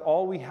said that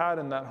all we had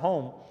in that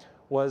home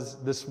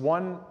was this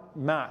one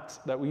mat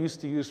that we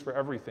used to use for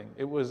everything.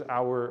 It was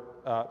our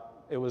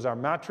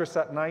mattress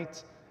at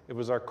night. It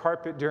was our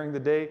carpet during the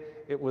day.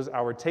 It was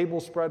our table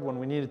spread when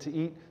we needed to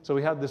eat. So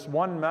we had this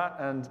one mat,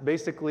 and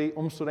basically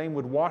Sulaym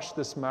would wash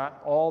this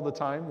mat all the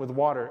time with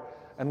water,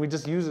 and we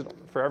just use it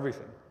for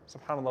everything.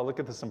 SubhanAllah, look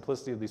at the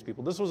simplicity of these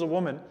people. This was a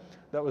woman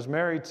that was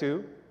married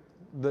to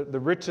the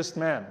richest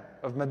man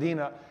of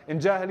Medina in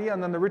Jahiliyyah,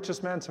 and then the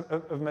richest man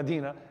of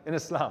Medina in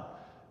Islam.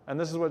 And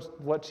this is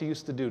what she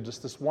used to do,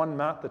 just this one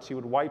mat that she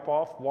would wipe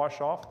off,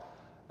 wash off,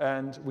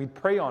 and we'd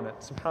pray on it,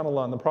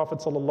 subhanAllah. And the Prophet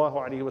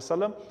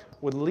ﷺ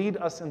would lead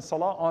us in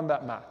salah on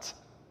that mat.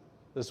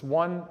 This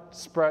one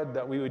spread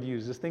that we would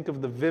use. Just think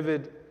of the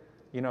vivid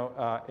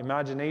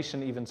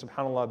imagination even,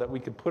 subhanAllah, that we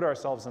could put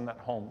ourselves in that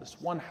home. This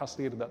one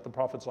hasir that the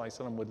Prophet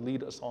ﷺ would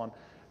lead us on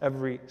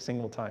every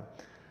single time.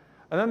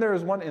 And then there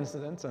is one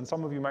incident, and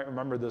some of you might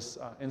remember this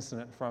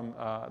incident from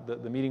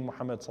the Meeting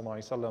Muhammad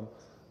ﷺ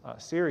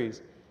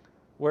series,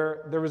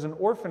 where there was an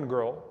orphan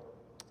girl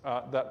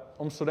that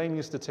Sulaym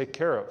used to take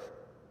care of.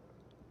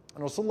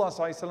 And Rasulullah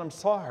ﷺ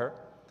saw her,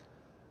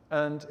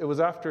 and it was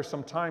after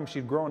some time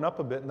she'd grown up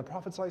a bit, and the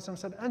Prophet ﷺ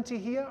said, Anti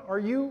hiya, are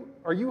you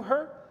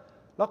her?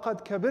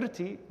 لَقَدْ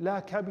كَبِرْتِ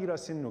لَا كَبِرَ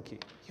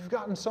سِنُّكِ. You've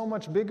gotten so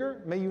much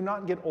bigger, may you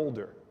not get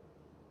older.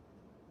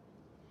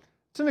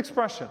 It's an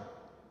expression.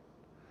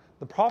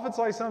 The Prophet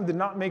ﷺ did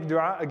not make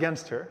dua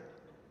against her.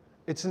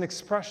 It's an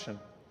expression.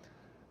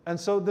 And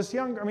so this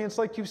it's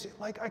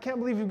like I can't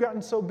believe you've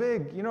gotten so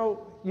big. You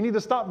need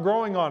to stop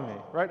growing on me,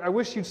 right? I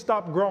wish you'd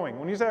stop growing.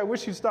 When you say, I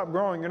wish you'd stop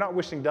growing, you're not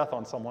wishing death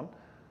on someone.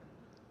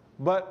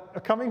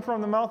 But coming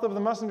from the mouth of the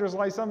Messenger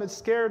ﷺ, it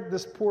scared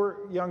this poor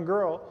young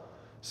girl.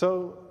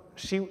 So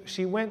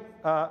she went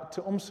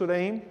to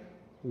Sulaym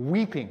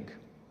weeping.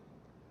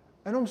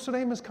 And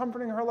Sulaym is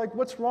comforting her, like,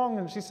 what's wrong?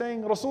 And she's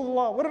saying,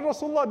 Rasulullah, what did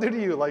Rasulullah do to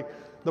you? Like,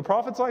 the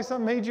Prophet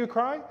ﷺ made you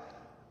cry?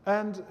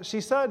 And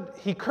she said,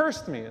 he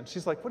cursed me. And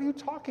she's like, what are you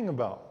talking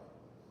about?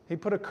 He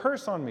put a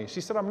curse on me.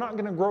 She said, I'm not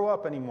going to grow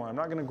up anymore. I'm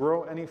not going to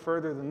grow any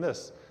further than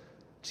this.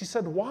 She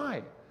said,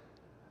 why?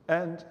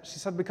 And she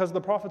said, because the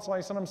Prophet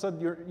ﷺ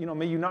said,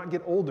 may you not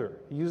get older.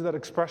 He used that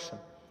expression.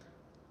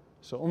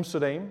 So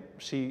Sulaym,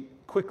 she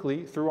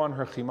quickly threw on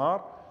her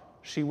khimar.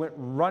 She went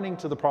running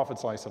to the Prophet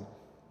ﷺ.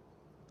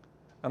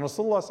 And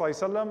Rasulullah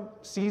ﷺ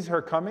sees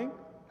her coming,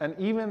 and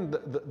even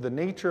the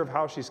nature of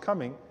how she's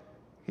coming,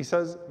 he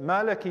says,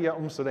 "Ma laki ya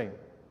Sulaym."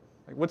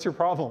 Like, what's your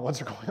problem?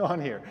 What's going on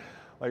here?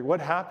 Like,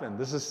 what happened?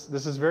 This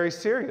is very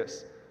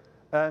serious.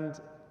 And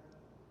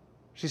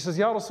she says,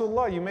 Ya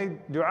Rasulullah, you made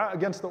dua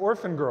against the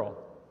orphan girl.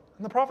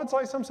 And the Prophet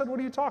ﷺ said, what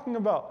are you talking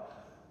about?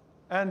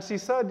 And she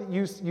said,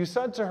 you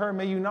said to her,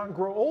 may you not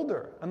grow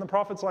older. And the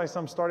Prophet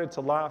ﷺ started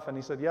to laugh, and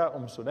he said, Ya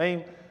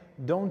Sulaym,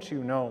 don't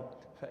you know,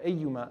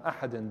 فأيما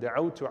أحد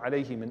دعوت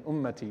عليه من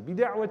أمتي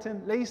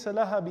بدعوة ليس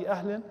لها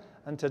بأهل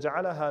أن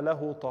تجعلها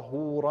له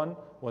طهورا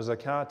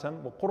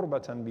وزكاة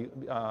وقربة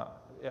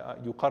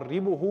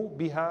يقربه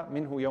بها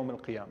منه يوم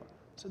القيامة.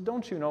 So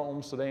don't you know,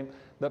 Sulaym,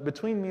 that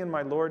between me and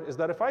my Lord is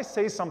that if I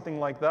say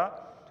something like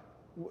that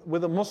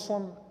with a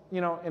Muslim,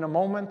 in a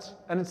moment,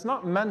 and it's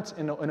not meant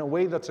in a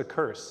way that's a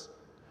curse,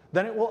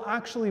 then it will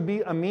actually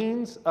be a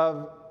means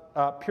of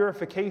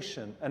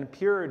purification and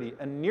purity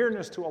and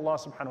nearness to Allah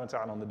subhanahu wa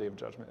ta'ala on the Day of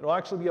Judgment. It will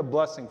actually be a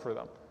blessing for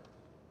them.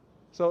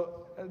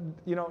 So,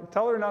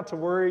 tell her not to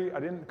worry. I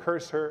didn't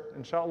curse her.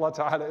 Inshallah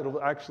ta'ala, it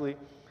will actually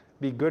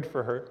be good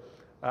for her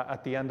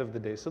at the end of the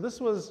day. So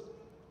this was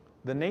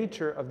the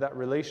nature of that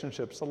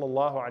relationship,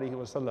 sallallahu alaihi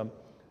wasallam,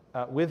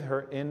 with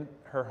her in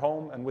her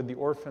home and with the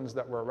orphans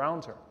that were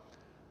around her.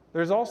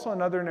 There's also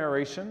another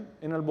narration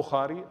in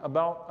Al-Bukhari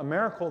about a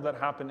miracle that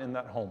happened in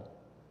that home.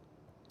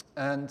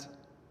 And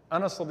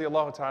Anas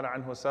radiallahu ta'ala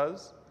anhu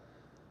says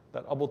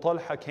that Abu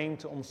Talha came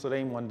to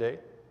Sulaym one day,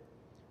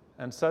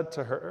 and said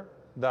to her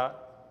that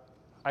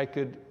I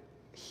could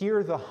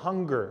hear the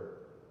hunger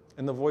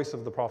in the voice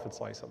of the Prophet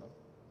ﷺ.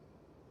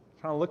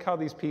 Now look how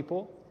these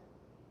people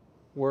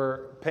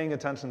were paying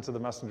attention to the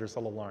Messenger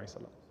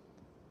ﷺ.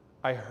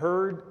 I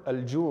heard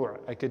al-ju',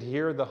 I could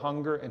hear the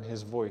hunger in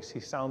his voice. He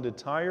sounded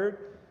tired,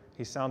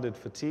 he sounded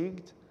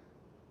fatigued,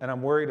 and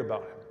I'm worried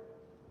about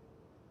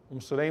him.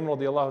 Sulaym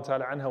radiallahu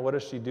ta'ala anha, what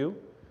does she do?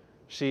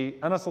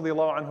 Anas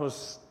radiallahu anhu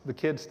is the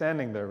kid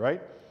standing there,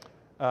 right?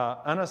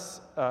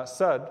 Anas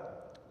said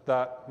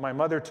that my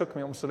mother took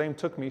me, Sulaym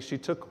took me, she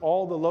took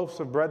all the loaves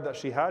of bread that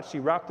she had, she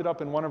wrapped it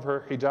up in one of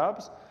her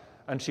hijabs,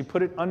 and she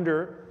put it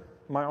under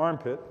my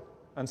armpit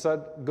and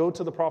said, go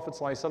to the Prophet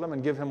ﷺ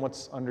and give him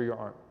what's under your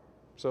arm.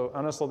 So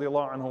Anas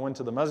radiallahu anhu went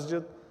to the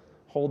masjid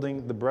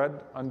holding the bread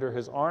under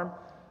his arm,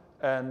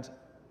 and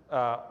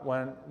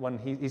when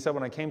he said,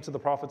 when I came to the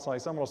Prophet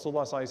ﷺ,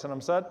 Rasulullah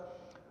ﷺ said,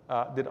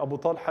 did Abu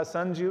Talha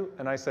send you?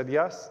 And I said,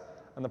 yes.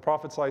 And the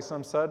Prophet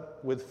ﷺ said,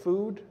 with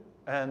food?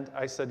 And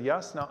I said,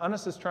 yes. Now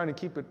Anas is trying to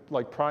keep it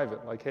like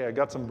private, like, hey, I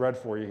got some bread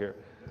for you here.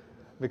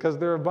 Because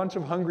there are a bunch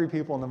of hungry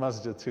people in the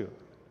masjid too,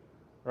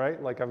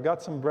 right? Like, I've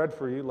got some bread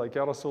for you, like,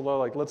 Ya Rasulullah,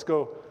 like, let's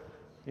go,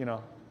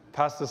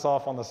 pass this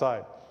off on the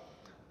side.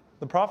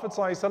 The Prophet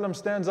ﷺ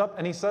stands up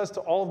and he says to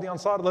all of the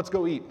Ansar, let's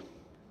go eat.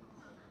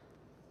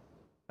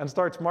 And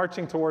starts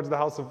marching towards the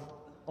house of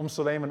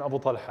Sulaym and Abu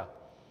Talha.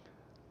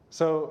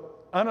 So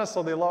Anas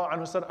radiallahu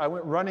anhu said, I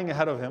went running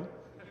ahead of him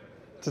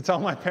to tell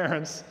my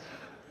parents,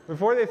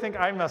 before they think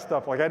I messed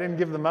up, like I didn't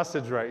give the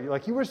message right.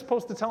 Like, you were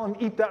supposed to tell him,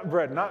 eat that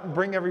bread, not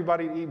bring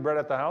everybody to eat bread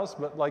at the house.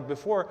 But like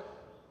before,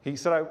 he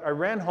said, I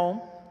ran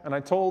home and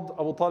I told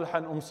Abu Talha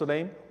and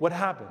Sulaym what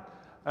happened.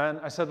 And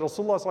I said,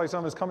 Rasulullah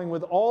ﷺ is coming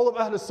with all of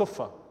Ahl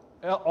Suffah.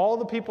 All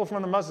the people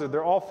from the masjid,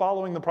 they're all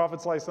following the Prophet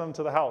ﷺ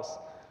to the house.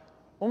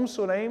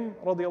 Sulaym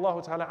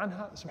radiallahu ta'ala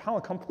anha,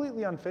 subhanAllah,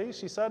 completely unfazed,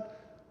 she said,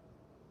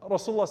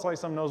 Rasulullah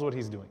ﷺ knows what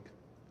he's doing.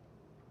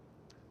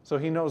 So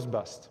he knows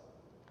best.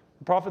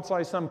 The Prophet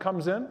ﷺ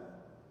comes in,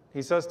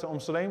 he says to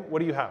Sulaym, what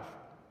do you have?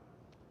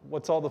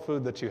 What's all the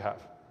food that you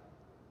have?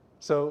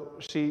 So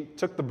she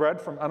took the bread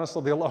from Anas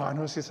radiallahu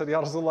anhu, she said,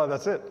 Ya Rasulullah,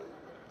 that's it.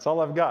 That's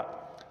all I've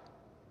got.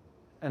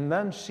 And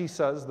then she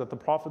says that the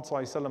Prophet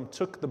ﷺ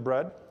took the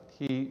bread,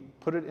 he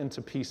put it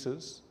into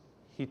pieces.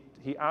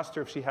 He asked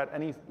her if she had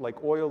any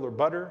like oil or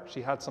butter.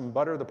 She had some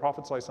butter. The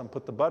Prophet ﷺ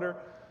put the butter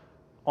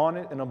on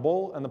it in a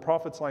bowl, and the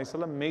Prophet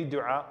ﷺ made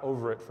dua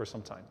over it for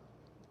some time.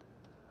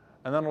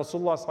 And then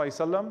Rasulullah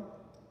ﷺ,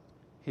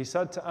 he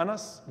said to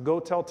Anas,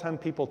 go tell 10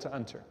 people to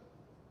enter.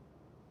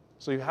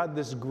 So you had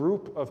this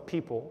group of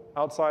people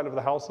outside of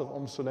the house of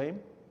Sulaym,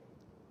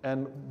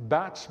 and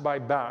batch by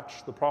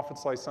batch, the Prophet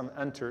ﷺ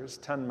enters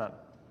 10 men.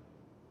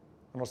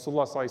 And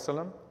Rasulullah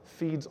ﷺ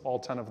feeds all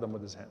 10 of them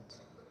with his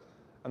hands.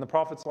 And the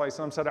Prophet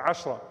ﷺ said,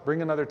 Ashra,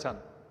 bring another 10.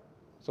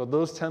 So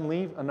those 10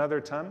 leave,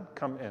 another 10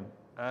 come in.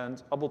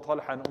 And Abu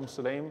Talha and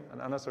Sulaym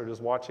and Anas are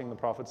just watching the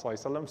Prophet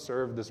ﷺ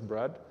serve this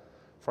bread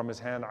from his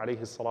hand, alayhi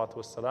salatu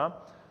wassalam.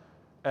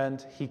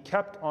 And he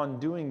kept on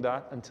doing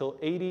that until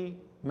 80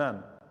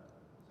 men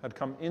had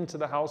come into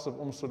the house of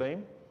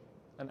Sulaym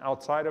and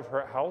outside of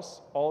her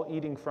house, all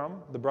eating from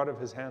the bread of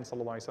his hand,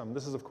 sallallahu alayhi wa sallam.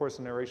 This is, of course,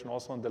 a narration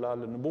also in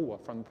Dalal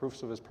al-Nubuwwah, from the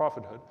proofs of his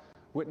prophethood,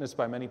 witnessed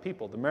by many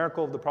people. The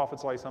miracle of the Prophet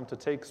sallallahu alayhi wa sallam to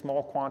take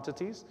small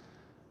quantities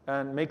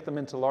and make them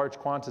into large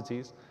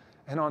quantities.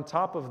 And on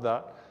top of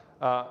that,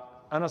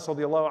 Anas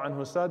radiallahu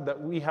anhu said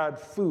that we had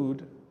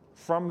food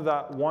from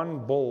that one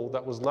bowl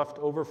that was left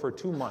over for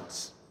 2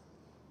 months.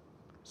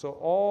 So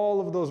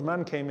all of those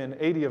men came in,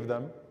 80 of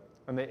them,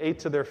 and they ate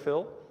to their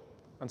fill.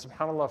 And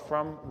subhanAllah,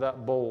 from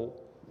that bowl,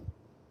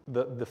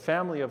 the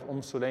family of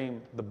Sulaym,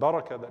 the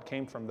barakah that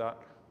came from that,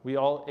 we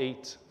all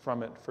ate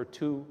from it for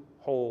 2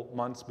 whole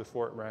months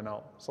before it ran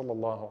out.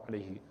 Sallallahu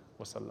alayhi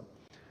wasallam.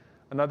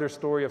 Another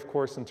story, of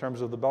course, in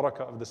terms of the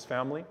barakah of this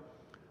family,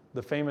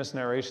 the famous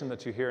narration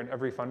that you hear in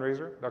every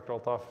fundraiser. Dr.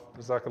 Altaf,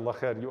 Jazakallah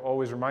khair, you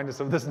always remind us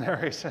of this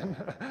narration.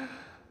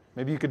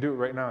 Maybe you could do it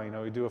right now.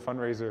 We do a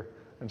fundraiser,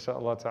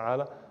 inshaAllah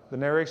ta'ala. The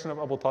narration of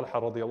Abu Talha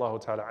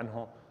radiallahu ta'ala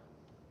anhu.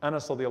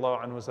 Anas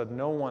radiallahu anhu said,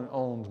 no one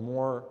owned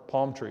more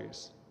palm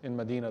trees in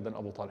Medina than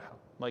Abu Talha.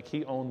 Like,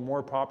 he owned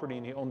more property,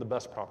 and he owned the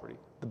best property,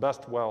 the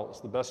best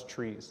wells, the best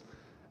trees.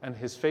 And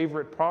his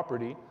favorite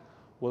property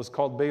was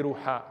called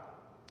Bayruha,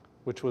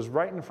 which was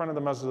right in front of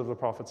the masjid of the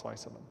Prophet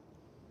ﷺ.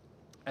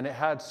 And it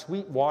had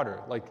sweet water,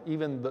 like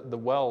even the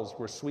wells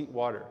were sweet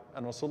water.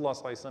 And Rasulullah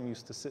ﷺ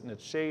used to sit in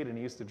its shade and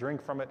he used to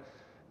drink from it.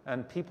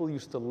 And people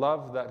used to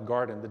love that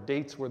garden. The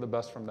dates were the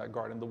best from that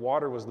garden. The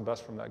water was the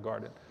best from that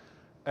garden.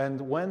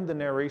 And when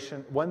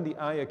the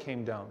ayah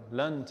came down,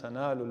 لَن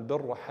تَنَالُوا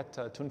الْبِرَّ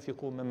حَتَّى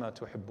تُنْفِقُوا مِمَّا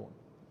تُحِبُّونَ.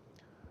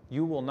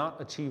 You will not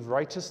achieve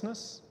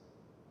righteousness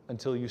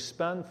until you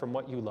spend from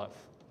what you love.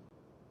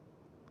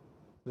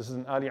 This is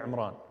in Ali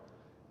Imran.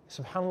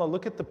 SubhanAllah,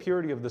 look at the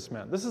purity of this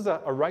man. This is a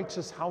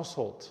righteous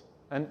household.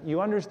 And you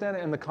understand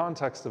it in the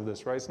context of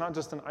this, right? It's not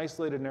just an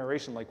isolated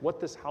narration, like what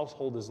this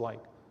household is like.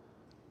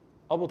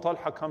 Abu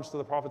Talha comes to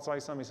the Prophet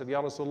ﷺ, he said,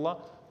 Ya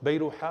Rasulullah,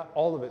 Bayruha,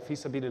 all of it, fi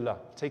sabilillah.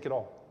 Take it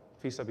all,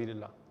 fi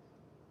sabilillah.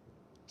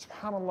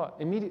 SubhanAllah,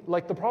 immediately,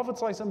 like the Prophet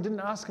ﷺ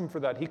didn't ask him for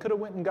that. He could have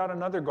went and got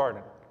another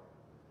garden.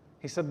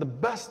 He said, the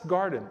best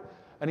garden.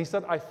 And he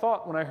said, I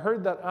thought when I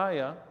heard that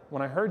ayah,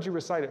 when I heard you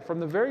recite it, from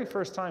the very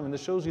first time, and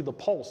this shows you the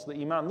pulse, the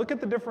iman. Look at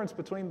the difference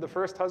between the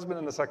first husband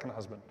and the second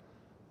husband.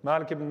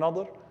 Malik ibn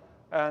Nadr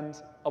and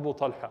Abu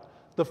Talha.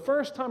 The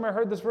first time I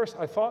heard this verse,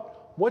 I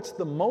thought, what's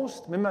the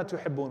most mimma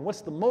tuhibbun?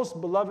 What's the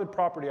most beloved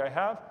property I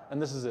have?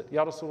 And this is it.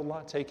 Ya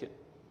Rasulullah, take it.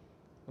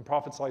 The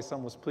Prophet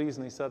ﷺ was pleased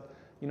and he said,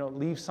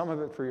 leave some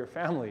of it for your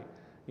family.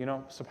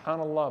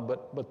 SubhanAllah,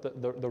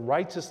 but the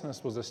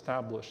righteousness was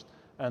established.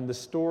 And the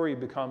story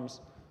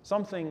becomes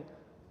something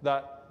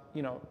that,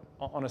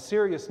 on a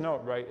serious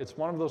note, right? It's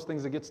one of those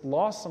things that gets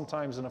lost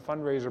sometimes in a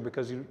fundraiser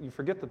because you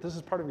forget that this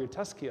is part of your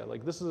tazkiyah.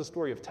 Like this is a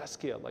story of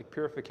tazkiyah, like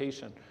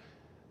purification.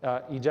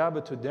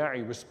 Ijabatu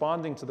da'i,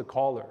 responding to the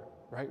caller,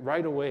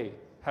 right away,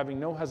 having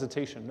no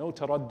hesitation, no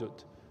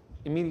taraddud,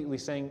 immediately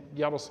saying,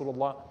 Ya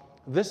Rasulullah,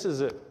 this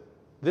is it.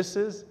 This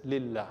is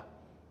lillah.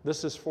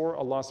 This is for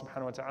Allah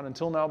subhanahu wa ta'ala.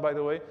 Until now, by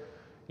the way,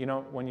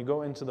 when you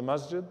go into the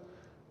masjid,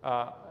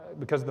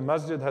 because the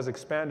masjid has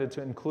expanded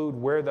to include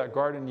where that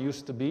garden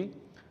used to be,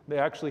 they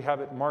actually have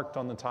it marked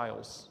on the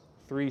tiles.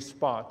 3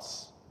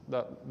 spots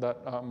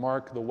that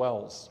mark the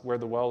wells, where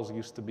the wells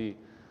used to be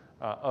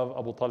of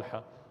Abu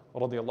Talha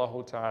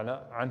radiyallahu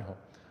ta'ala anhu.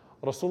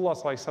 Rasulullah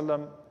sallallahu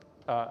alaihi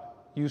wasallam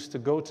used to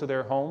go to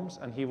their homes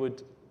and he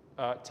would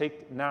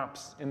take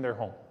naps in their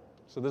home.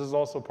 So this is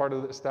also part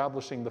of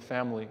establishing the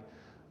family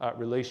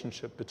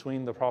relationship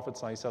between the Prophet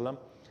ﷺ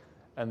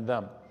and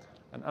them.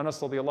 And Anas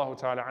radiallahu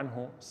ta'ala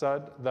anhu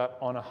said that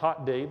on a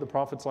hot day, the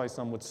Prophet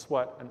ﷺ would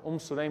sweat, and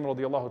Sulaym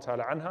radiallahu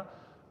ta'ala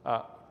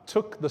anha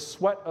took the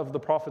sweat of the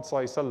Prophet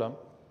ﷺ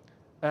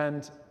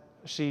and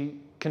she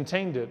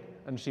contained it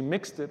and she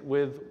mixed it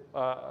with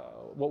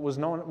what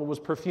was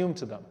perfume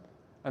to them.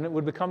 And it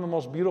would become the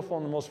most beautiful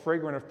and the most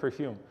fragrant of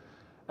perfume.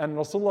 And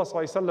Rasulullah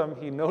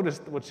ﷺ, he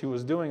noticed what she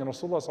was doing, and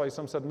Rasulullah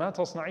ﷺ said, "Ma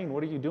tasna'in,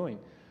 what are you doing?"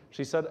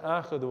 She said,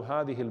 "Akhadhu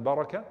hadhihi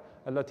al-baraka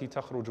allati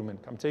takhruju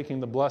mink." I'm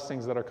taking the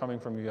blessings that are coming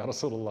from you, Ya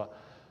Rasulullah.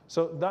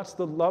 So that's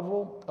the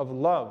level of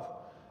love.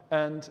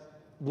 And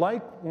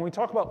like when we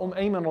talk about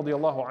Ayman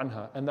radiallahu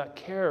anha and that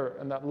care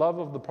and that love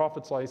of the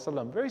Prophet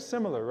ﷺ, very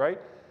similar, right?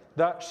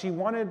 That she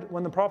wanted,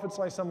 when the Prophet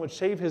ﷺ would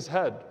shave his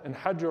head in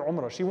Hajj or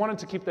Umrah, she wanted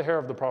to keep the hair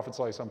of the Prophet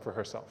ﷺ for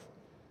herself.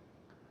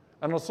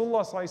 And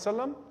Rasulullah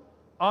ﷺ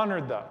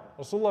honored that.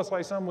 Rasulullah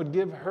ﷺ would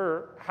give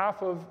her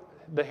half of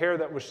the hair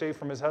that was shaved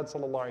from his head,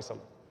 sallallahu alaihi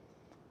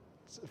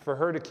wasallam, for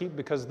her to keep,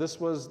 because this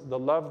was the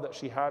love that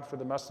she had for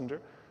the Messenger,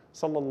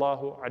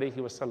 sallallahu alaihi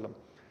wasallam.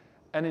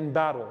 And in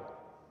battle,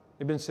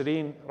 Ibn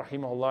Sirin,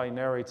 rahimahullah,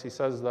 narrates, he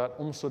says that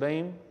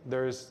Sulaym,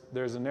 there's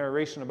a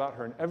narration about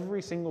her in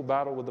every single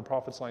battle with the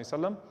Prophet sallallahu alaihi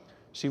wasallam.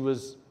 She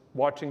was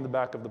watching the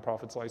back of the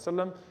Prophet sallallahu alaihi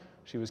wasallam.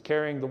 She was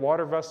carrying the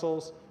water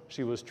vessels.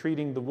 She was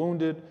treating the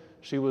wounded.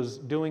 She was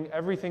doing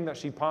everything that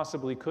she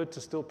possibly could to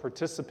still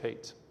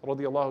participate,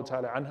 radiyallahu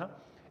ta'ala anha,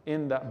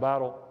 in that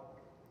battle.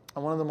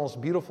 And one of the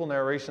most beautiful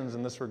narrations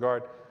in this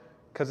regard,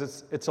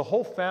 because it's a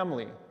whole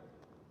family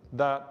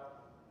that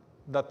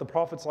the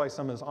Prophet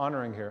ﷺ is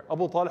honoring here.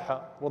 Abu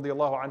Talha,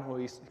 radiyallahu anhu,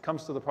 he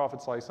comes to the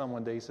Prophet ﷺ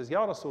one day, he says,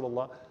 "Ya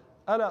Rasulullah,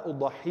 ala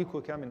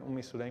udahhikuka min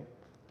Ummi Sulaym?"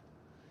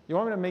 You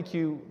want me to make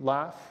you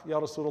laugh, Ya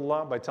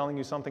Rasulullah, by telling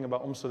you something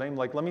about Sulaym?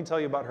 Like, let me tell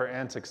you about her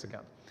antics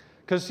again.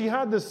 Because she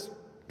had this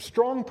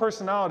strong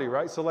personality,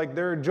 right? So like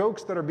there are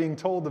jokes that are being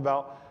told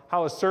about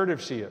how assertive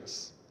she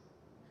is.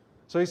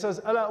 So he says,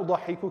 "Ala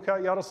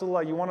udahhikuka, Ya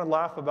Rasulullah, you want to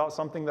laugh about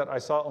something that I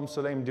saw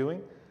Sulaym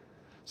doing?"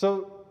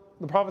 So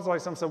the Prophet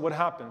ﷺ said, "What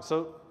happened?"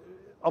 So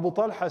Abu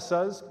Talha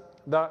says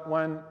that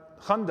when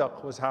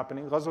Khandaq was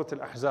happening, Ghazwat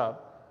al-Ahzab,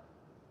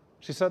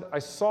 she said, "I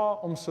saw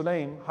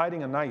Sulaym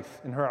hiding a knife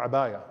in her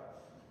abaya."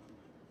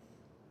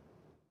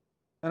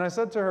 And I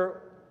said to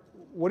her,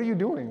 "What are you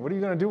doing? What are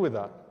you going to do with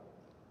that?"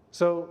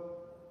 So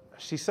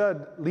she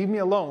said, "Leave me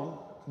alone,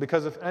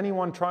 because if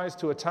anyone tries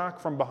to attack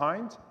from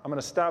behind, I'm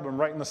going to stab him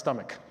right in the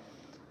stomach."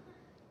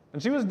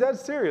 And she was dead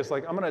serious,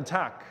 like, I'm going to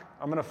attack.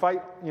 I'm going to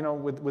fight,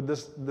 with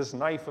this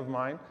knife of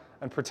mine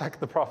and protect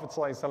the Prophet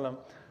ﷺ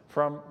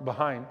from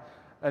behind.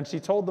 And she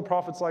told the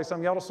Prophet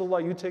ﷺ, "Ya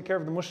Rasulullah, you take care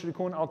of the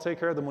mushrikun, I'll take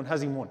care of the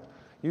munhazimun.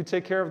 You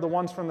take care of the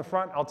ones from the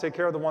front, I'll take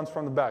care of the ones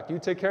from the back. You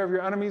take care of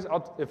your enemies,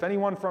 if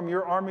anyone from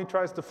your army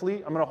tries to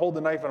flee, I'm going to hold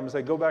the knife and I'm going to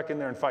say, go back in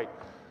there and fight.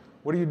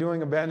 What are you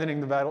doing abandoning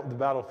the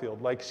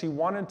battlefield?" Like, she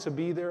wanted to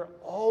be there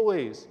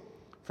always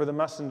for the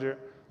Messenger,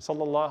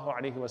 sallallahu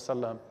alaihi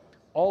wasallam,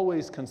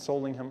 always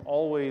consoling him,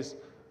 always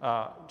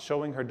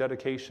showing her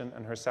dedication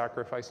and her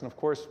sacrifice. And of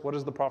course, what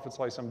is the Prophet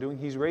sallallahu alaihi wasallam doing?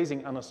 He's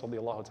raising Anas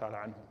radiallahu ta'ala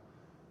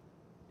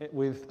anhu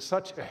with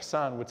such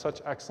ihsan, with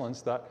such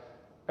excellence, that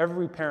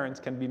every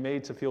parent can be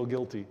made to feel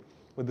guilty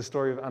with the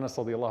story of Anas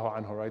radiallahu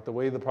anhu, right? The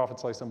way the Prophet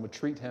sallallahu alaihi wasallam would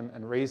treat him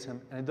and raise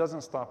him. And it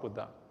doesn't stop with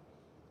that.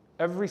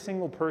 Every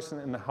single person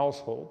in the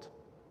household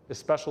is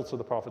special to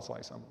the Prophet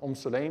ﷺ.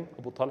 Sulaym,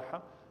 Abu Talha,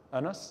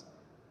 Anas,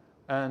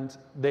 and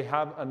they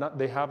have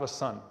a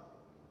son.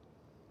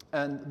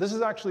 And this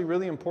is actually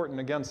really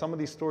important. Again, some of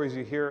these stories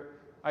you hear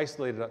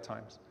isolated at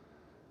times.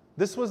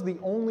 This was the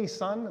only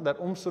son that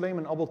Sulaym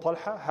and Abu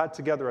Talha had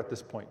together at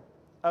this point.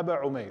 Aba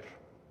Umair.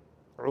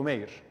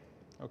 Umair.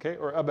 Okay,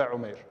 or Aba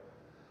Umair.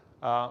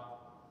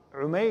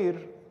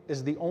 Umair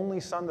is the only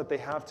son that they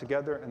have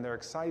together, and they're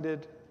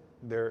excited,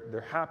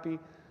 they're happy.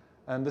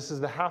 And this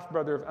is the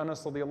half-brother of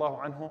Anas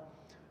radiallahu anhu,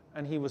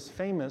 and he was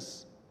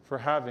famous for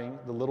having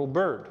the little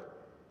bird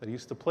that he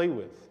used to play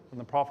with. When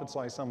the Prophet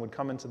ﷺ would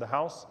come into the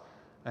house,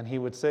 and he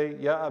would say,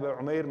 Ya Aba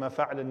Umair, ma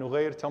fa'al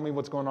al-Nughayr, tell me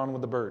what's going on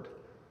with the bird.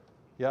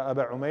 Ya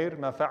Aba Umair,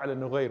 ma fa'al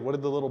al-Nughayr, what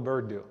did the little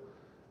bird do?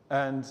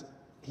 And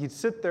he'd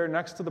sit there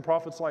next to the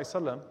Prophet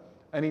ﷺ,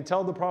 and he'd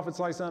tell the Prophet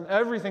ﷺ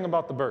everything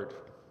about the bird.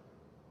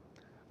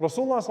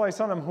 Rasulullah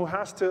ﷺ, who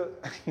has to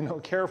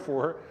care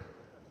for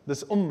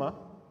this ummah,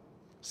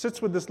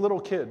 sits with this little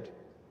kid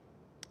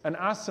and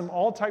asks him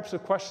all types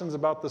of questions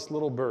about this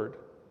little bird.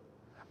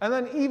 And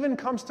then even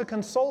comes to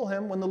console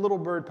him when the little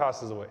bird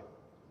passes away.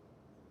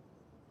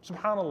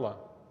 SubhanAllah.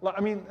 I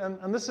mean,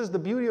 and this is the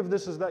beauty of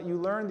this, is that you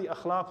learn the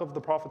akhlaq of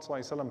the Prophet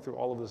ﷺ through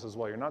all of this as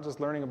well. You're not just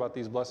learning about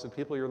these blessed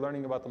people, you're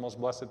learning about the most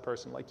blessed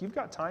person. Like, you've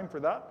got time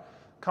for that,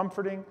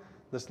 comforting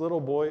this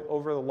little boy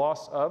over the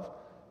loss of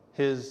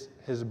his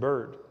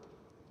bird.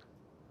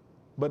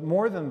 But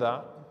more than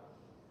that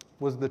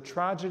was the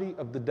tragedy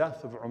of the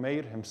death of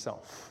Umair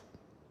himself.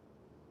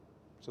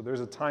 So there's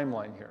a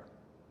timeline here.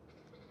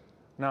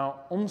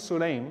 Now,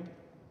 Sulaym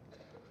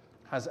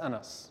has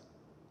Anas.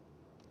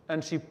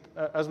 And she,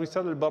 as we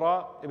said,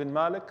 Al-Bara ibn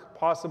Malik,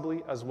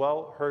 possibly as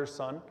well, her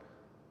son,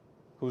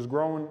 who's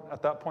grown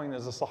at that point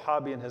as a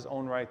Sahabi in his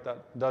own right,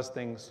 that does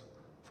things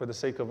for the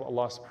sake of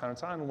Allah subhanahu wa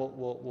ta'ala, and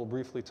we'll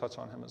briefly touch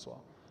on him as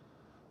well.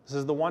 This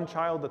is the one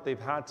child that they've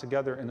had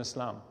together in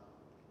Islam.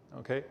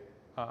 Okay?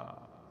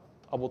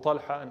 Abu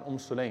Talha and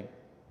Sulaym.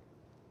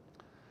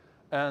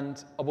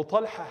 And Abu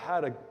Talha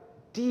had a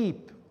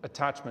deep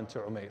attachment to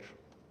Umair.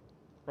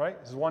 Right?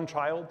 His one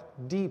child,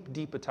 deep,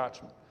 deep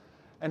attachment.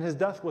 And his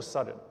death was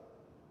sudden.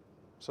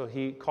 So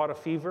he caught a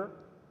fever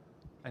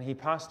and he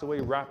passed away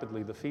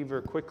rapidly. The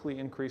fever quickly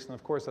increased. And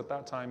of course, at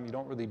that time, you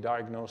don't really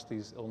diagnose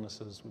these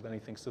illnesses with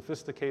anything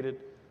sophisticated.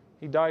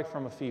 He died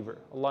from a fever.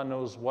 Allah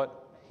knows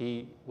what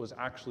he was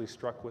actually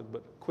struck with,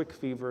 but quick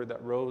fever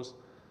that rose,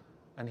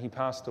 and he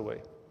passed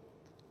away.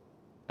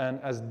 And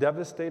as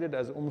devastated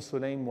as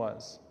Sulaym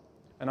was,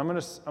 and I'm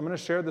going to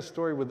share this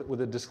story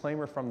with a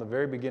disclaimer from the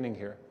very beginning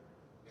here.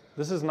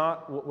 This is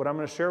not, what I'm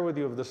going to share with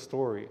you of this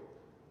story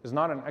is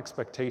not an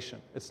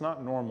expectation. It's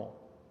not normal.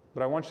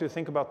 But I want you to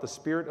think about the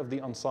spirit of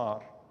the Ansar,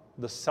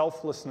 the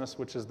selflessness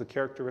which is the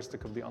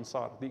characteristic of the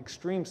Ansar, the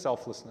extreme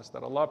selflessness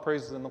that Allah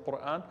praises in the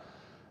Quran,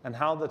 and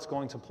how that's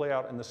going to play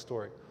out in this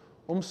story.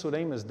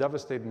 Sulaym is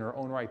devastated in her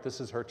own right. This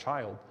is her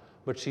child.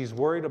 But she's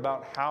worried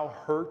about how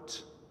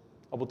hurt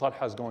Abu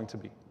Talha is going to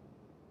be.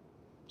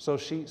 So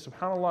she,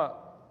 subhanAllah,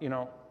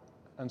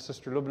 and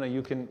Sister Lubna,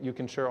 you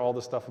can share all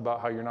the stuff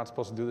about how you're not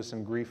supposed to do this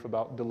in grief,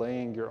 about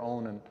delaying your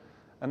own,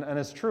 and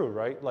it's true,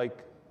 right?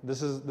 Like,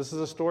 this is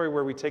a story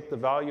where we take the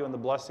value and the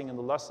blessing and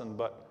the lesson,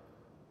 but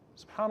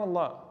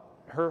subhanAllah,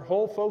 her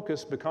whole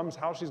focus becomes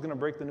how she's going to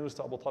break the news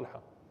to Abu Talha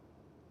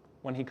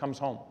when he comes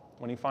home,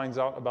 when he finds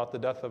out about the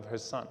death of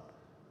his son.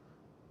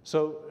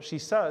 So she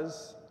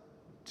says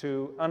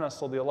to Anas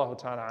radiallahu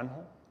ta'ala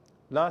anhu,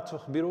 لا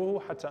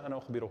تخبره حتى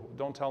أنا أخبره.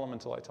 Don't tell him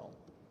until I tell him.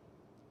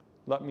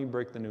 Let me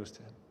break the news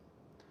to him.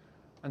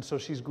 And so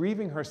she's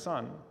grieving her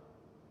son.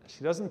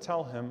 She doesn't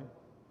tell him.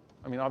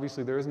 I mean,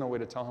 obviously there is no way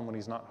to tell him when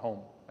he's not home,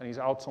 and he's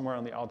out somewhere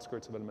on the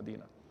outskirts of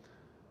Al-Madinah.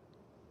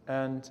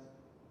 And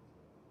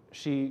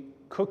she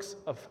cooks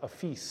a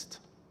feast.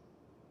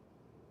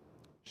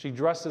 She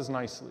dresses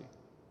nicely.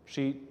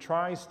 She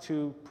tries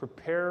to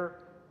prepare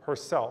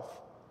herself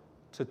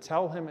to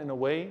tell him in a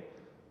way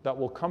that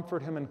will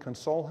comfort him and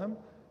console him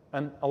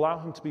and allow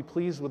him to be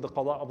pleased with the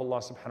qada of Allah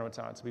subhanahu wa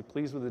ta'ala, to be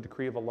pleased with the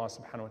decree of Allah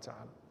subhanahu wa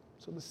ta'ala.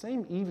 So the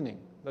same evening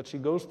that she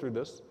goes through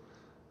this,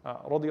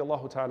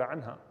 radiyallahu ta'ala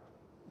anha,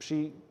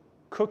 she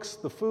cooks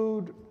the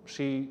food,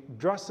 she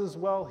dresses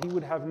well. He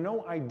would have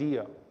no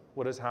idea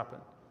what has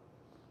happened.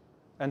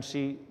 And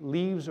she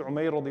leaves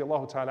Umair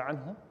radiyallahu ta'ala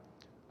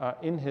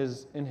anhu in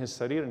his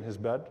sarir, in his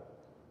bed,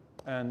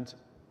 and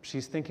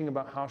she's thinking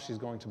about how she's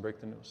going to break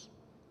the news.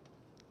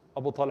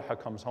 Abu Talha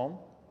comes home.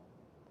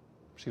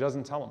 She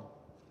doesn't tell him.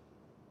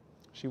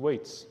 She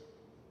waits.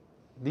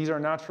 These are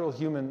natural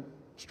human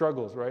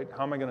struggles, right?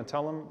 How am I going to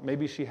tell him?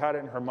 Maybe she had it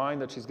in her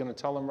mind that she's going to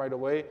tell him right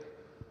away,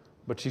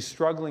 but she's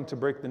struggling to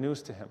break the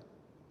news to him.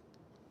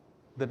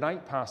 The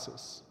night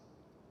passes,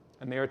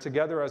 and they are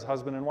together as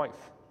husband and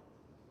wife.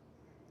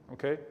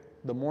 Okay?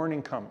 The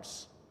morning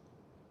comes.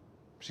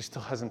 She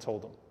still hasn't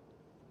told him.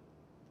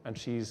 And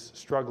she's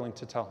struggling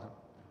to tell him.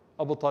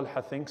 Abu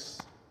Talha thinks,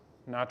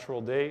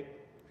 natural day,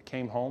 I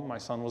came home, my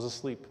son was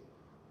asleep.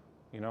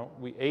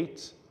 We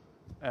ate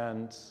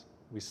and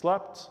we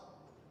slept,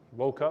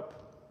 woke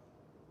up,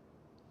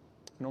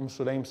 and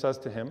Sulaym says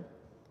to him,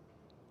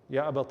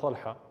 Ya Aba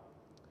Talha,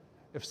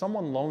 if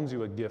someone loans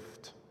you a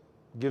gift,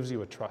 gives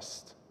you a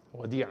trust,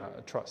 wadi'a,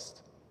 a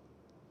trust,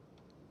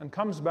 and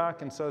comes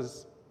back and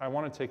says, I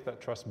want to take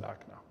that trust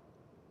back now.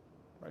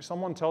 Right?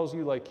 Someone tells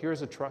you, like,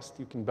 here's a trust,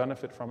 you can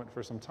benefit from it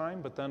for some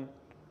time, but then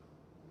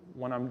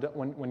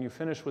when you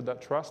finish with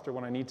that trust, or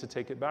when I need to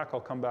take it back,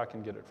 I'll come back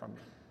and get it from you.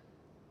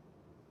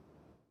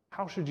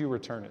 How should you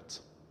return it?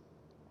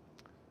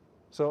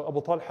 So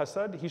Abu Talha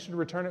said he should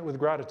return it with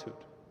gratitude,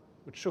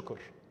 with shukr,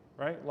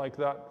 right? Like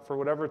that, for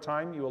whatever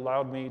time you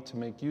allowed me to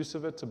make use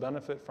of it, to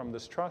benefit from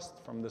this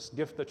trust, from this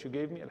gift that you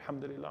gave me,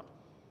 alhamdulillah,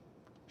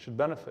 should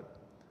benefit.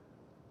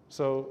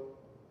 So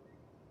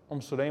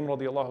Sulaym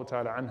radiallahu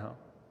ta'ala anha,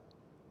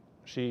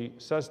 she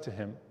says to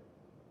him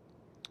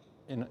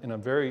in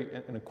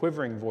a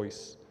quivering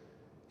voice,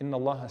 Inna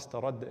Allah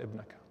astaradda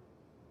ibnaka.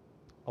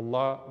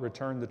 Allah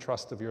returned the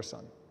trust of your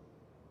son,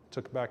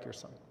 took back your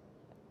son,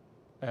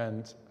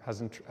 and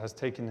has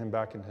taken him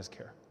back in his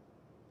care.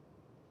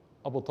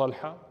 Abu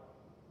Talha,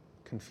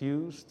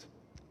 confused,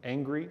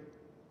 angry,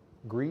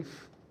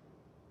 grief.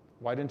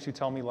 Why didn't you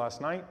tell me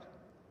last night?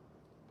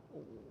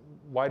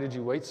 Why did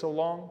you wait so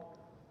long?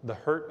 The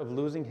hurt of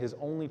losing his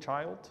only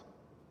child.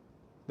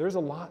 There's a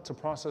lot to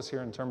process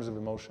here in terms of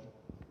emotion.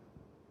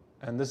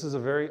 And this is a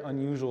very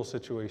unusual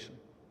situation.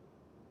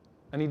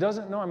 And he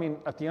doesn't know, I mean,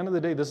 at the end of the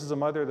day, this is a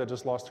mother that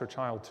just lost her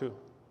child too.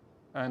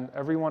 And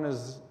everyone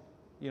is,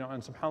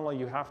 and subhanAllah,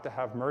 you have to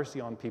have mercy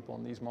on people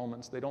in these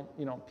moments. They don't,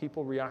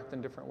 people react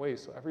in different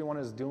ways. So everyone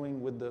is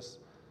dealing with this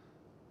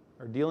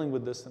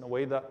in a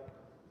way that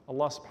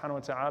Allah subhanahu wa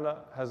ta'ala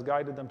has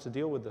guided them to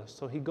deal with this.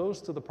 So he goes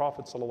to the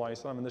Prophet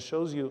ﷺ, and this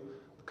shows you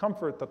the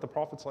comfort that the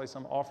Prophet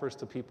ﷺ offers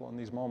to people in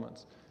these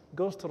moments. He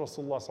goes to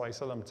Rasulullah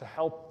ﷺ to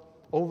help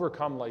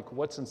overcome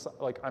what's inside.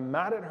 Like, I'm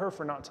mad at her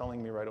for not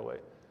telling me right away.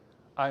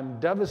 I'm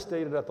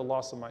devastated at the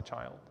loss of my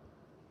child.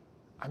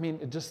 I mean,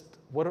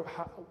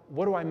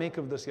 what do I make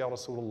of this, Ya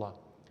Rasulullah?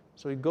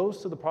 So he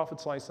goes to the Prophet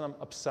ﷺ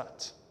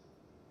upset.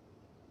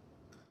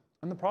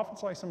 And the Prophet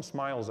ﷺ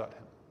smiles at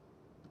him.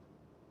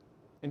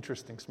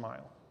 Interesting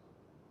smile.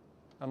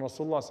 And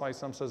Rasulullah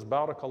ﷺ says,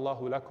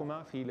 Barakallahu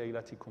lakuma fi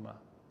laylatikuma.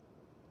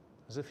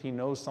 As if he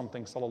knows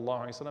something,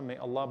 sallallahu alayhi wa sallam, may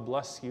Allah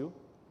bless you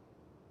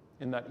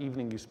in that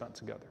evening you spent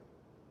together.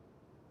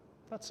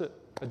 That's it,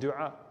 a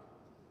dua.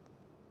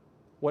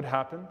 What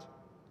happened?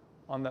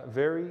 On that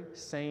very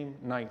same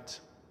night,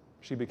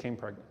 she became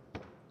pregnant.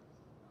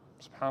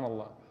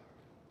 SubhanAllah.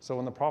 So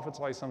when the Prophet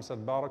ﷺ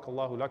said,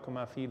 Barakallahu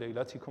lakuma fi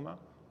laylatikuma,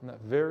 on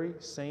that very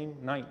same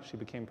night, she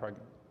became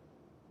pregnant.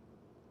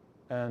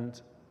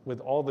 And with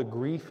all the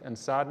grief and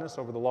sadness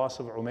over the loss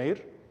of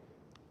Umair,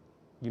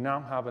 you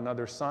now have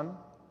another son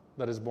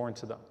that is born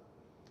to them.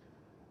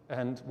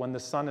 And when the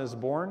son is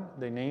born,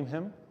 they name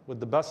him with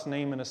the best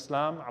name in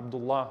Islam,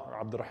 Abdullah or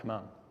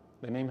Abdurrahman.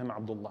 They name him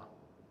Abdullah.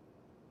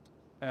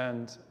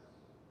 And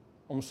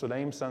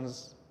Sulaym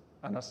sends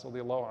Anas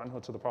radiallahu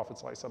anhu to the Prophet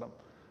ﷺ. He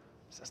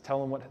says,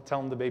 tell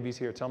him the baby's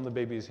here, tell him the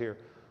baby is here.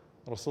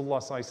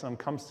 Rasulullah ﷺ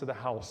comes to the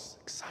house,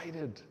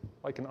 excited,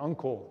 like an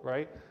uncle,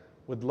 right?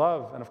 With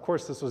love. And of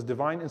course, this was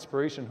divine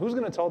inspiration. Who's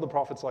going to tell the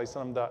Prophet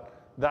ﷺ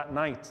that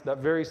night, that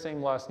very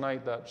same last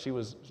night that she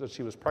was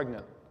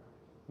pregnant,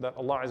 that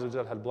Allah Azza wa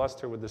Jal had blessed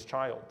her with this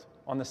child?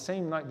 On the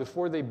same night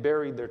before they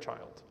buried their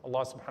child,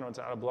 Allah subhanahu wa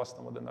ta'ala blessed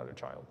them with another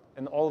child.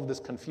 And all of this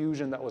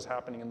confusion that was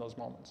happening in those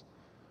moments.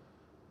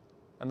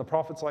 And the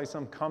Prophet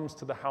ﷺ comes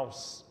to the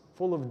house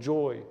full of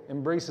joy,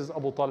 embraces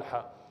Abu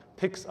Talha,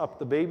 picks up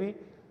the baby,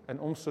 and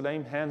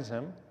Sulaym hands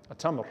him a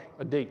tamr,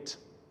 a date.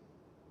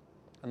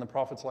 And the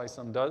Prophet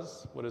ﷺ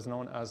does what is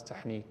known as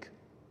tahniq.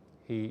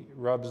 He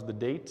rubs the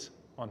date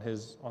on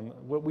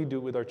what we do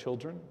with our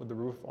children, on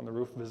the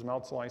roof of his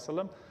mouth,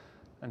 ﷺ,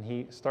 and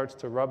he starts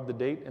to rub the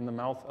date in the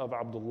mouth of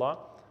Abdullah.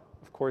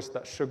 Of course,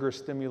 that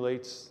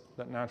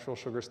natural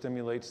sugar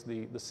stimulates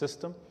the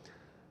system.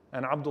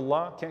 And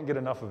Abdullah can't get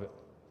enough of it.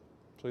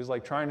 So he's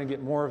like trying to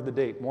get more of the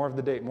date, more of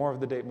the date, more of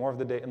the date, more of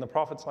the date. And the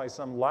Prophet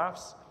ﷺ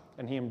laughs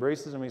and he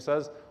embraces him. He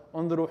says,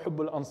 Unduru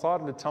hubbul ansar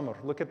li tamr.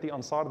 Look at the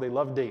Ansar, they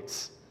love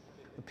dates.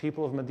 The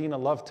people of Medina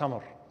love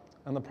tamr.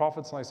 And the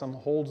Prophet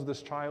ﷺ holds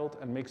this child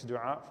and makes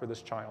dua for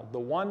this child. The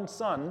one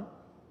son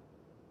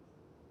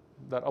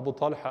that Abu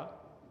Talha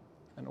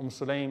and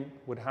Sulaym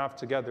would have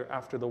together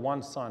after the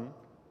one son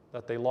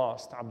that they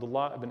lost,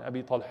 Abdullah ibn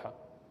Abi Talha.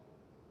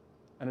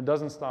 And it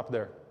doesn't stop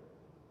there.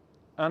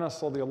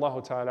 Anas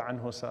radiallahu ta'ala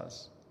anhu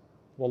says,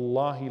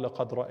 Wallahi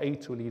laqad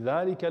ra'aytu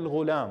lidhalika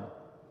al-ghulam.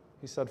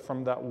 He said,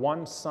 from that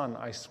one son,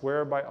 I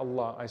swear by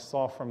Allah, I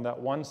saw from that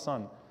one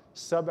son,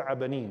 sab'a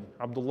banin.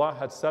 Abdullah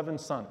had 7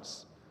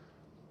 sons.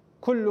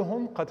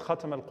 Kulluhum qad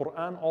khatama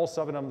al-Quran, all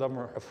 7 of them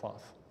were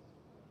huffaz.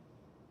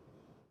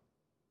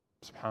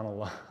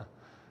 Subhanallah.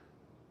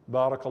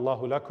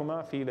 Barakallahu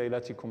lakuma fi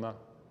laylatikuma.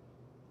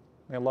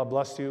 May Allah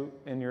bless you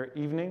in your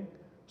evening.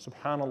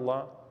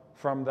 Subhanallah.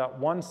 From that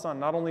one son,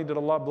 not only did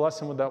Allah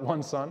bless him with that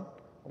one son,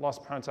 Allah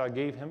subhanahu wa ta'ala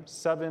gave him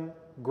 7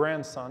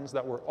 grandsons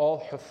that were all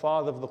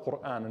huffaz of the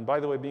Quran. And by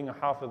the way, being a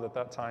hafiz at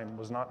that time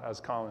was not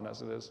as common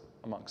as it is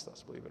amongst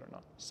us, believe it or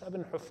not.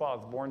 7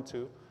 huffaz born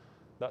to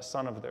that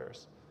son of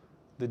theirs.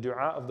 The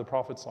dua of the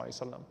Prophet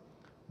ﷺ,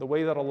 The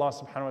way that Allah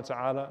subhanahu wa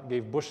ta'ala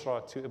gave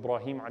bushra to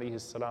Ibrahim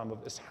alayhi salam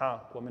of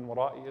Ishaq, wa min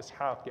wara'i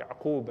Ishaq,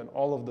 Yaqub, and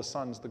all of the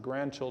sons, the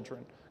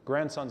grandchildren,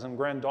 grandsons and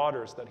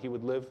granddaughters that he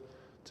would live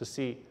to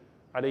see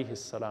alayhi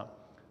salam.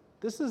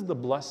 This is the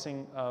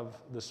blessing of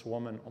this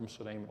woman,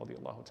 Sulaym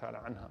radiallahu ta'ala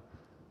anha,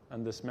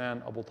 and this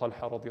man, Abu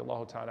Talha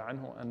radiallahu ta'ala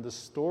anhu, and the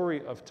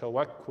story of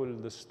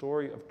tawakkul, the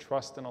story of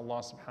trust in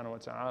Allah subhanahu wa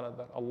ta'ala,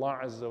 that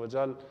Allah azza wa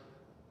jal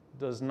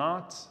does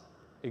not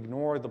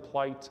ignore the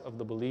plight of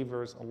the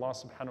believers. Allah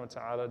subhanahu wa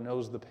ta'ala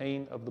knows the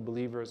pain of the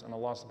believers, and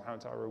Allah subhanahu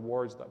wa ta'ala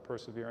rewards that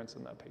perseverance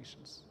and that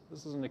patience.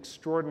 This is an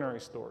extraordinary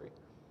story.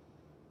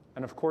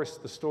 And of course,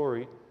 the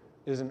story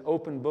is an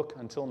open book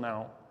until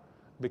now,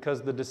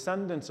 because the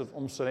descendants of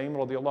Sulaym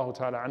radiallahu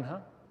ta'ala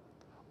anha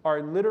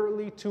are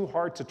literally too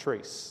hard to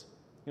trace.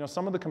 You know,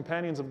 some of the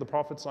companions of the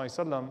Prophet sallallahu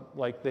alaihi wasallam,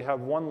 like they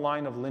have one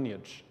line of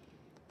lineage.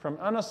 From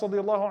Anas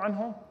radiallahu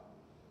anhu,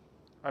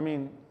 I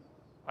mean,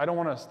 I don't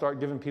want to start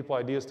giving people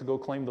ideas to go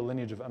claim the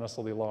lineage of Anas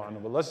radiallahu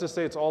anhu, but let's just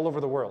say it's all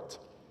over the world,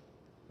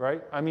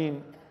 right? I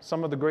mean,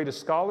 some of the greatest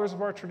scholars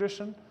of our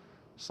tradition,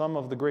 some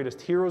of the greatest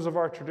heroes of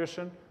our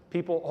tradition,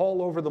 people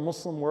all over the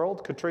Muslim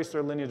world could trace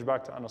their lineage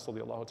back to Anas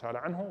radiallahu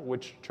ta'ala anhu,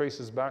 which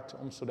traces back to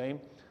Sulaym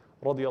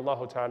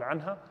radiallahu ta'ala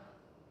anha.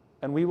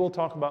 And we will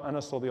talk about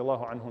Anas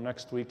radiallahu anhu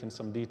next week in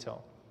some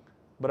detail.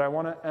 But I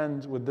want to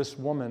end with this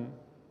woman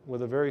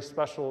with a very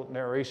special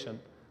narration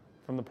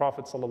from the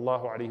Prophet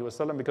sallallahu alaihi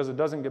wasallam, because it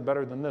doesn't get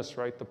better than this,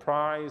 right? The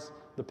prize,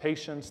 the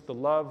patience, the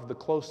love, the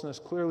closeness.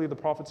 Clearly the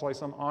Prophet sallallahu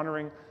alaihi wasallam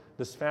honoring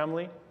this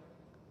family.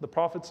 The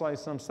Prophet sallallahu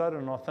alaihi wasallam said in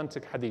an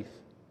authentic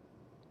hadith,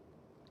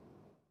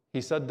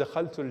 he said,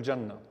 "Dakhaltul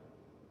Jannah."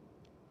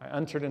 I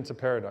entered into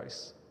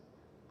paradise.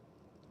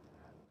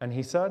 And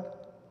he said,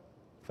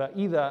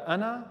 فَإِذَا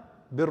أَنَا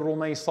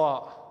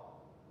بِالرُّمَيْصَاء.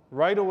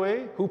 Right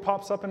away, who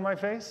pops up in my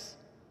face?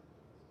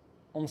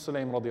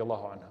 Sulaym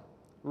radiallahu anha.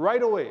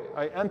 Right away,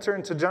 I enter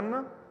into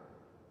Jannah.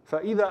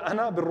 فَإِذَا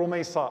أَنَا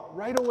بِالرُّمَيْصَاء.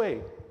 Right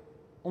away,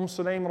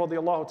 Sulaym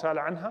radiallahu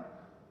ta'ala anha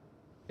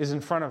is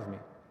in front of me.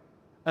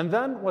 And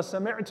then,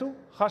 وَسَمِعْتُ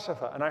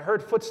خَشَفَ. And I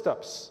heard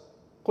footsteps.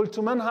 قُلْتُ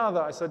مَنْ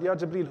هَذَا? I said, Ya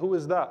Jibreel, who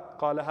is that?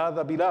 قَالَ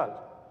هَذَا Bilal.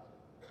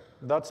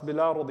 That's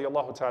Bilal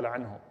radiallahu ta'ala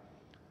anhu.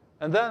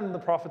 And then the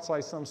Prophet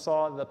ﷺ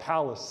saw the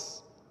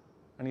palace.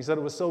 And he said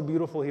it was so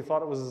beautiful, he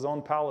thought it was his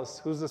own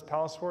palace. Who's this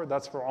palace for?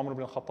 That's for Umar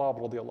ibn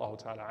Khattab radiallahu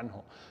ta'ala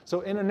anhu.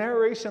 So in a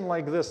narration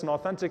like this, an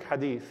authentic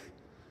hadith,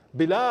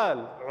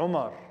 Bilal,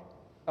 Umar,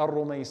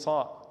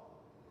 al-Rumaysa,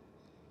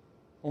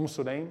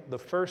 Sulaym, the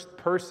first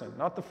person,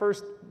 not the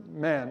first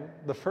man,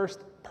 the first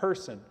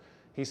person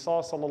he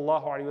saw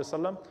sallallahu alaihi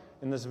wasallam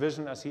in this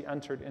vision as he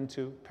entered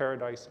into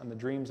paradise, and the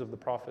dreams of the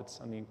prophets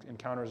and the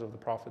encounters of the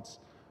prophets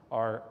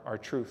are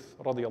truth.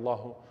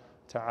 Radiallahu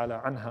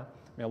ta'ala anha.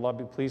 May Allah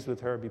be pleased with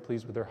her, be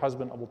pleased with her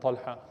husband, Abu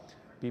Talha,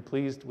 be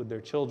pleased with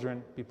their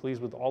children, be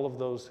pleased with all of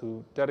those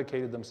who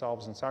dedicated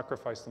themselves and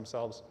sacrificed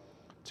themselves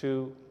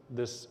to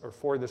this or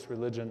for this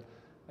religion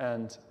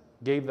and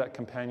gave that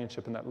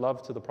companionship and that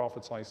love to the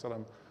Prophet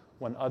ﷺ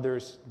when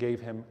others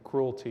gave him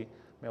cruelty.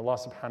 May Allah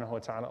subhanahu wa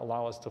ta'ala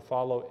allow us to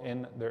follow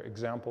in their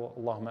example.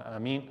 Allahumma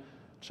ameen.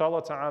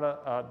 Inshallah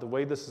ta'ala, the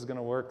way this is going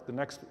to work, the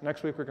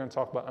next week we're going to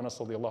talk about Anas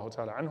radiallahu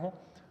ta'ala anhu.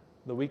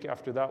 The week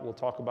after that, we'll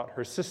talk about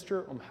her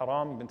sister,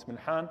 Haram bint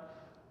Milhan,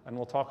 and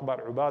we'll talk about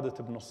Ubadat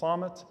ibn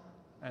Samit,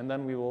 and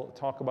then we will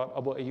talk about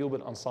Abu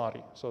Ayyub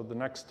al-Ansari. So the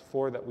next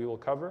 4 that we will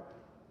cover,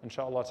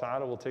 inshallah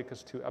ta'ala, will take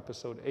us to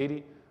episode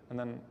 80, and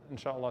then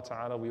inshallah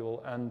ta'ala, we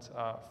will end,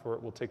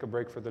 we'll take a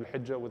break for the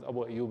Hijjah with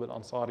Abu Ayyub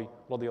al-Ansari,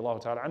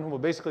 radiyallahu ta'ala anhu.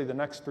 But basically, the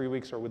next 3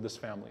 weeks are with this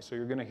family. So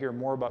you're going to hear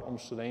more about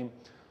Sulaym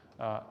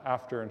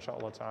after,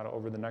 inshallah ta'ala,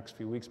 over the next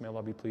few weeks. May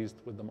Allah be pleased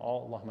with them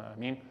all. Allahumma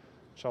ameen.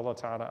 Inshallah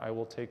ta'ala, I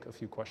will take a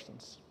few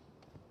questions.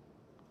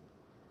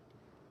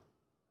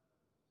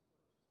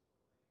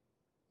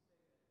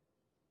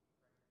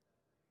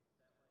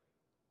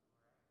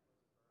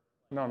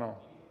 No.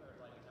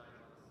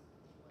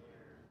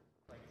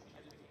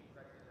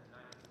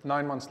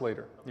 9 months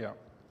later, yeah.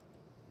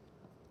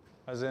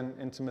 As in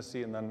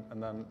intimacy and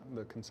then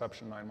the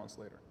conception 9 months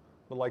later.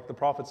 But like the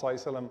Prophet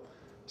ﷺ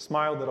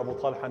smiled at Abu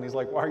Talha and he's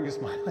like, why are you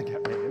smiling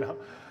at me, you know?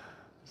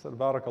 He said,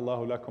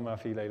 Barakallahu lakuma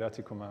fi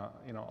laylatikuma.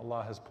 You know,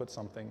 Allah has put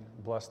something,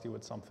 blessed you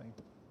with something.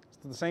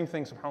 So the same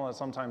thing, subhanAllah,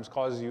 sometimes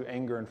causes you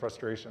anger and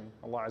frustration.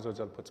 Allah Azza wa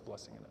Jal puts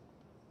blessing in it.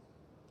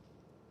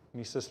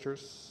 Any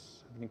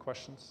sisters? Any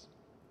questions?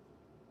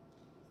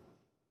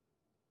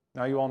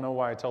 Now you all know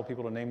why I tell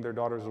people to name their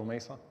daughters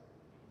Rumaysa.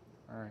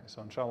 All right,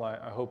 so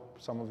inshallah, I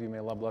hope some of you, may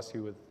Allah bless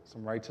you with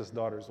some righteous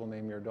daughters. We'll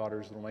name your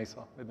daughters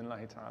Rumaysa.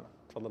 Bidnillahi ta'ala.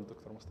 Tafadhal,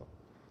 Dr. Mustafa.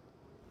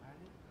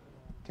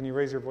 Can you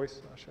raise your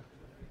voice, Sheikh?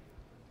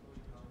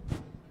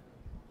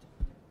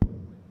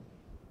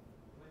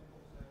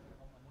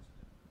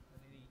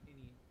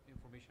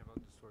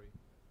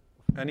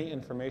 Any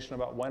information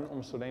about when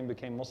Sulaym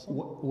became Muslim?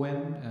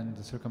 When and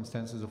the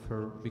circumstances of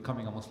her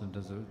becoming a Muslim,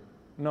 does it?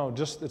 No,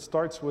 just it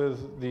starts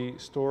with the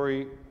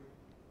story.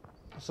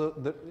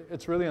 So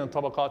it's really in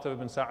Tabaqat of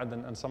Ibn Sa'd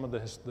and some of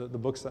the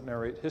books that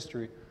narrate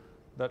history,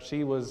 that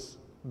she was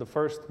the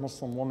first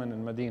Muslim woman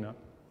in Medina.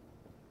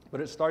 But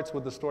it starts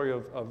with the story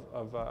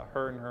of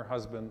her and her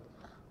husband,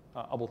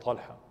 Abu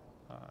Talha.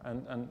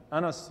 And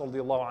Anas,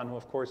 radiallahu anhu,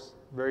 of course,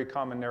 very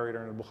common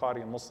narrator in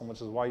Bukhari and Muslim,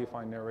 which is why you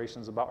find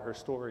narrations about her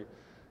story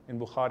in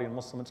Bukhari and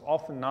Muslim. It's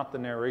often not the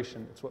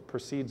narration, it's what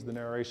precedes the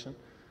narration.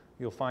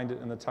 You'll find it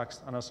in the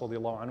text, Anas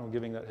radiallahu anhu,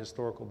 giving that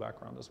historical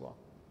background as well.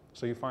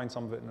 So you find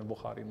some of it in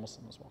Bukhari and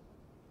Muslim as well.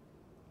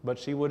 But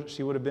she would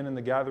have been in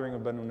the gathering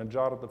of Banu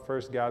Najjar, the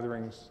first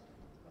gatherings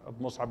of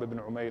Mus'ab ibn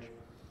Umair,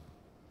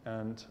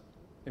 and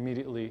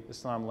immediately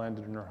Islam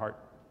landed in her heart.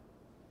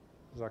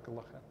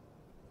 Jazakallah khair.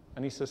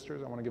 Any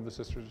sisters? I want to give the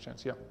sisters a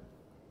chance. Yeah.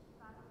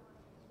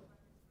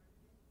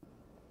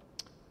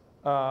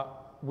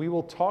 We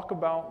will talk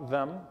about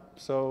them.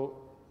 So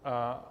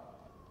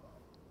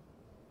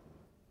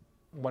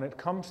when it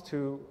comes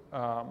to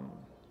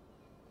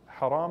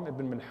Haram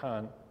ibn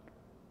Milhan,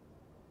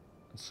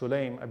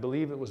 Sulaim, I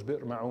believe it was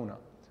Bi'r Ma'una.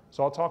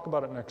 So I'll talk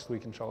about it next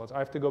week, inshallah. I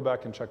have to go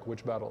back and check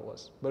which battle it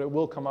was. But it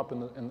will come up in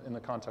the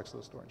context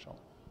of the story, inshallah.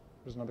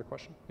 There's another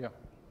question? Yeah.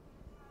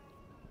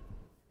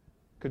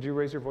 Could you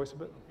raise your voice a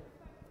bit?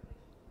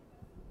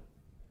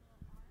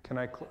 Can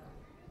I?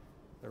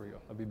 There we go.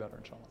 That'd be better,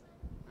 inshallah.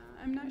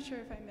 I'm not sure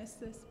if I missed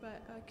this,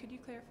 but could you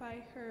clarify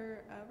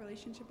her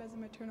relationship as a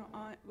maternal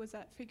aunt? Was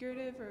that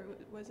figurative or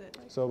was it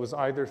like... So it was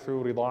either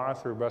through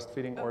rida'a, through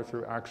breastfeeding, or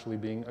through actually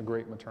being a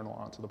great maternal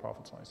aunt to the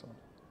Prophet ﷺ.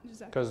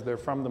 Because they're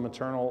from the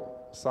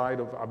maternal side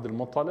of Abdul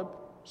Muttalib.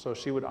 So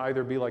she would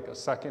either be like a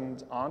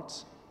second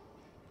aunt,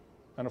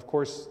 and of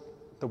course,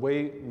 the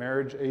way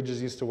marriage ages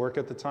used to work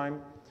at the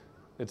time,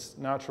 it's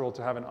natural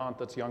to have an aunt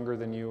that's younger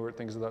than you or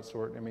things of that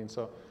sort. I mean,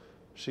 so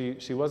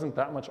she wasn't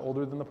that much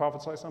older than the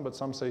Prophet ﷺ, but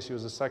some say she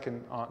was a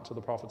second aunt to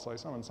the Prophet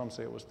ﷺ, and some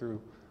say it was through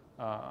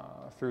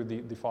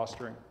the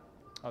fostering,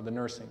 the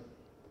nursing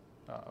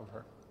of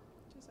her.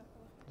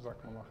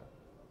 Jazakumullah khair.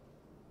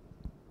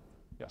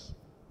 Yes.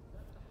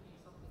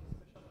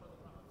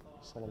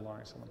 Sallallahu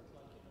Alaihi Wasallam.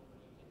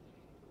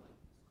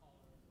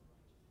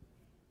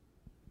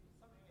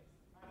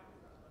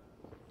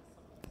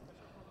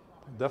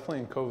 Definitely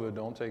in COVID,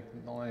 don't let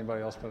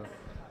anybody else put it.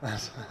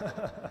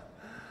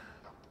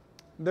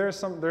 There's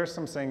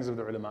some sayings of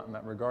the ulama in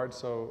that regard.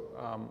 So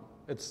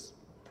it's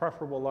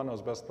preferable, Allah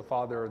knows best, the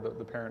father or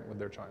the parent with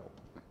their child.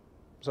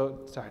 So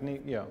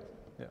tahniq, yeah.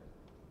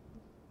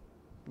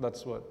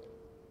 That's what.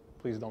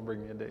 Please don't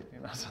bring me a date.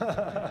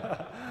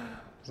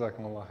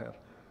 Jazakumullah khair.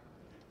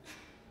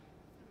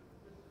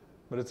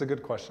 But it's a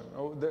good question.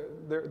 Oh,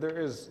 there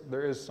is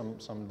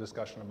some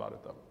discussion about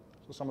it though.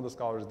 So some of the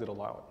scholars did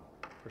allow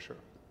it, for sure,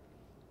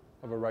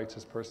 of a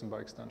righteous person by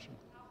extension.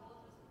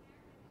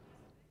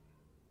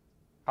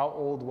 How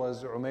old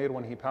was Umair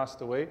when he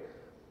passed away?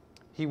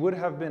 He would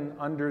have been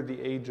under the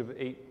age of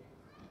 8,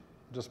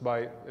 just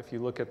by, if you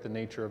look at the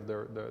nature of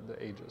the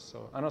ages.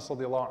 So Anas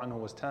radiallahu anhu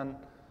was 10.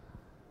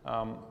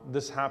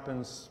 This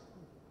happens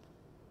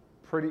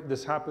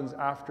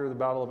after the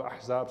Battle of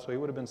Ahzab, so he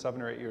would have been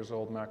 7 or 8 years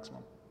old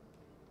maximum.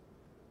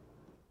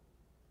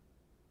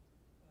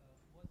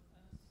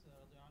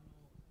 Was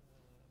Anas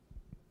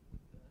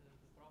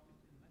with the Prophet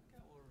in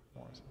Mecca or?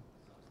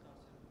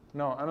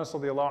 No, Anas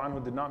radiallahu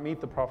anhu did not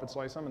meet the Prophet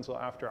ﷺ until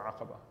after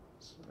Aqaba,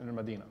 in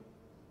Medina.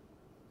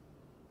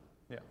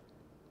 Yeah.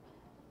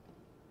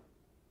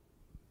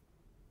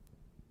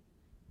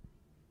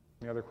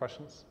 Any other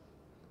questions?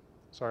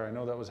 Sorry, I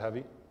know that was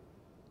heavy.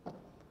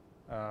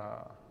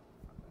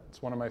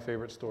 It's one of my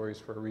favorite stories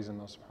for a reason,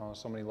 though, subhanAllah.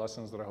 So many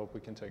lessons that I hope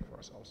we can take for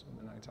ourselves.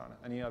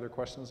 Any other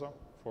questions, though,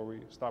 before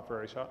we stop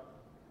for Isha?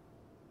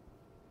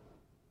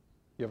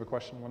 You have a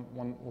question?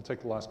 One, we'll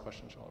take the last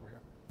question, inshallah, over here.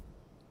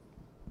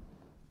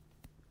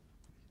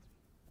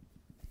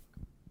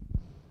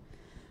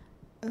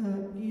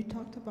 You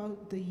talked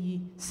about the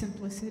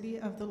simplicity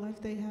of the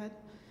life they had,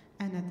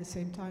 and at the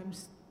same time,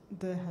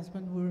 the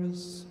husband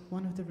was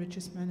one of the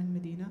richest men in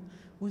Medina.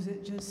 Was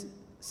it just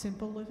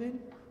simple living,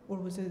 or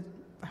was it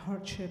a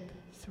hardship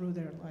through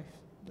their life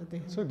that they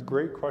had? It's a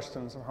great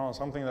question,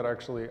 something that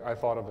actually I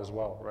thought of as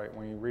well, right?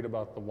 When you read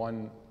about the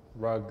one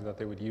rug that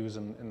they would use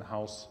in the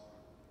house,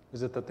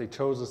 is it that they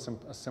chose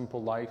a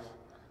simple life?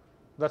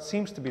 That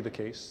seems to be the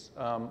case.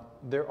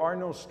 There are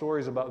no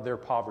stories about their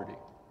poverty,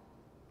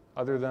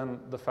 other than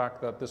the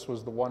fact that this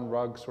was the one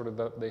rug sort of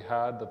that they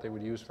had that they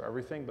would use for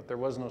everything, but there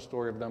was no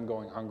story of them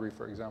going hungry,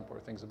 for example, or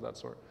things of that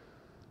sort.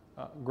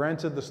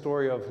 Granted, the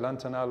story of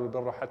لَن تَنَالُوا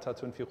الْبِرَّ حَتَّى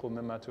تُنْفِقُوا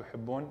مِمَّا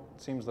تُحِبُّونَ,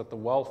 it seems that the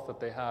wealth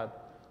that they had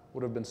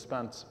would have been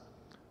spent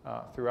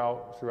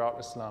throughout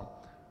Islam.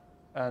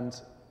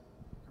 And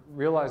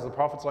realize the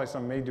Prophet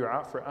ﷺ made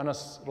dua for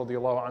Anas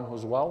radiallahu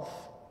anhu's wealth,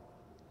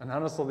 and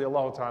Anas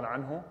radiallahu ta'ala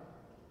anhu,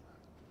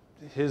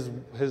 his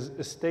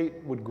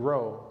estate would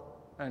grow,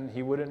 and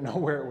he wouldn't know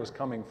where it was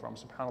coming from.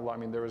 SubhanAllah, I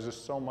mean, there was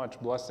just so much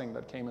blessing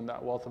that came in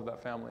that wealth of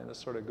that family, and this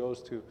sort of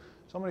goes to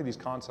so many of these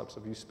concepts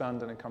of you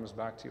spend and it comes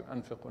back to you.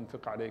 Anfiq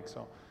alayk.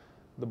 So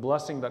the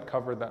blessing that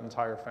covered that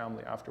entire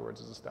family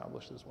afterwards is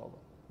established as well,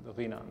 the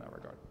ghina in that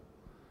regard.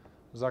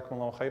 جزاكم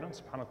الله خيرا.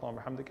 سبحانك اللهم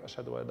وبحمدك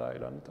أشهد أن لا إله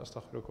إلا أنت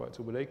أستغفرك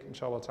وأتوب إليك.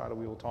 Inshallah ta'ala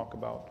we will talk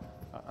about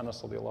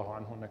Anas radiyallahu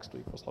anhu next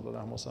week. وصلى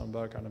الله وسلم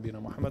وبارك على نبينا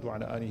محمد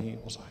وعلى آله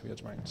وصحبه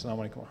أجمعين. السلام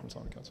عليكم ورحمة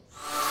الله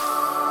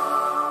وبركاته.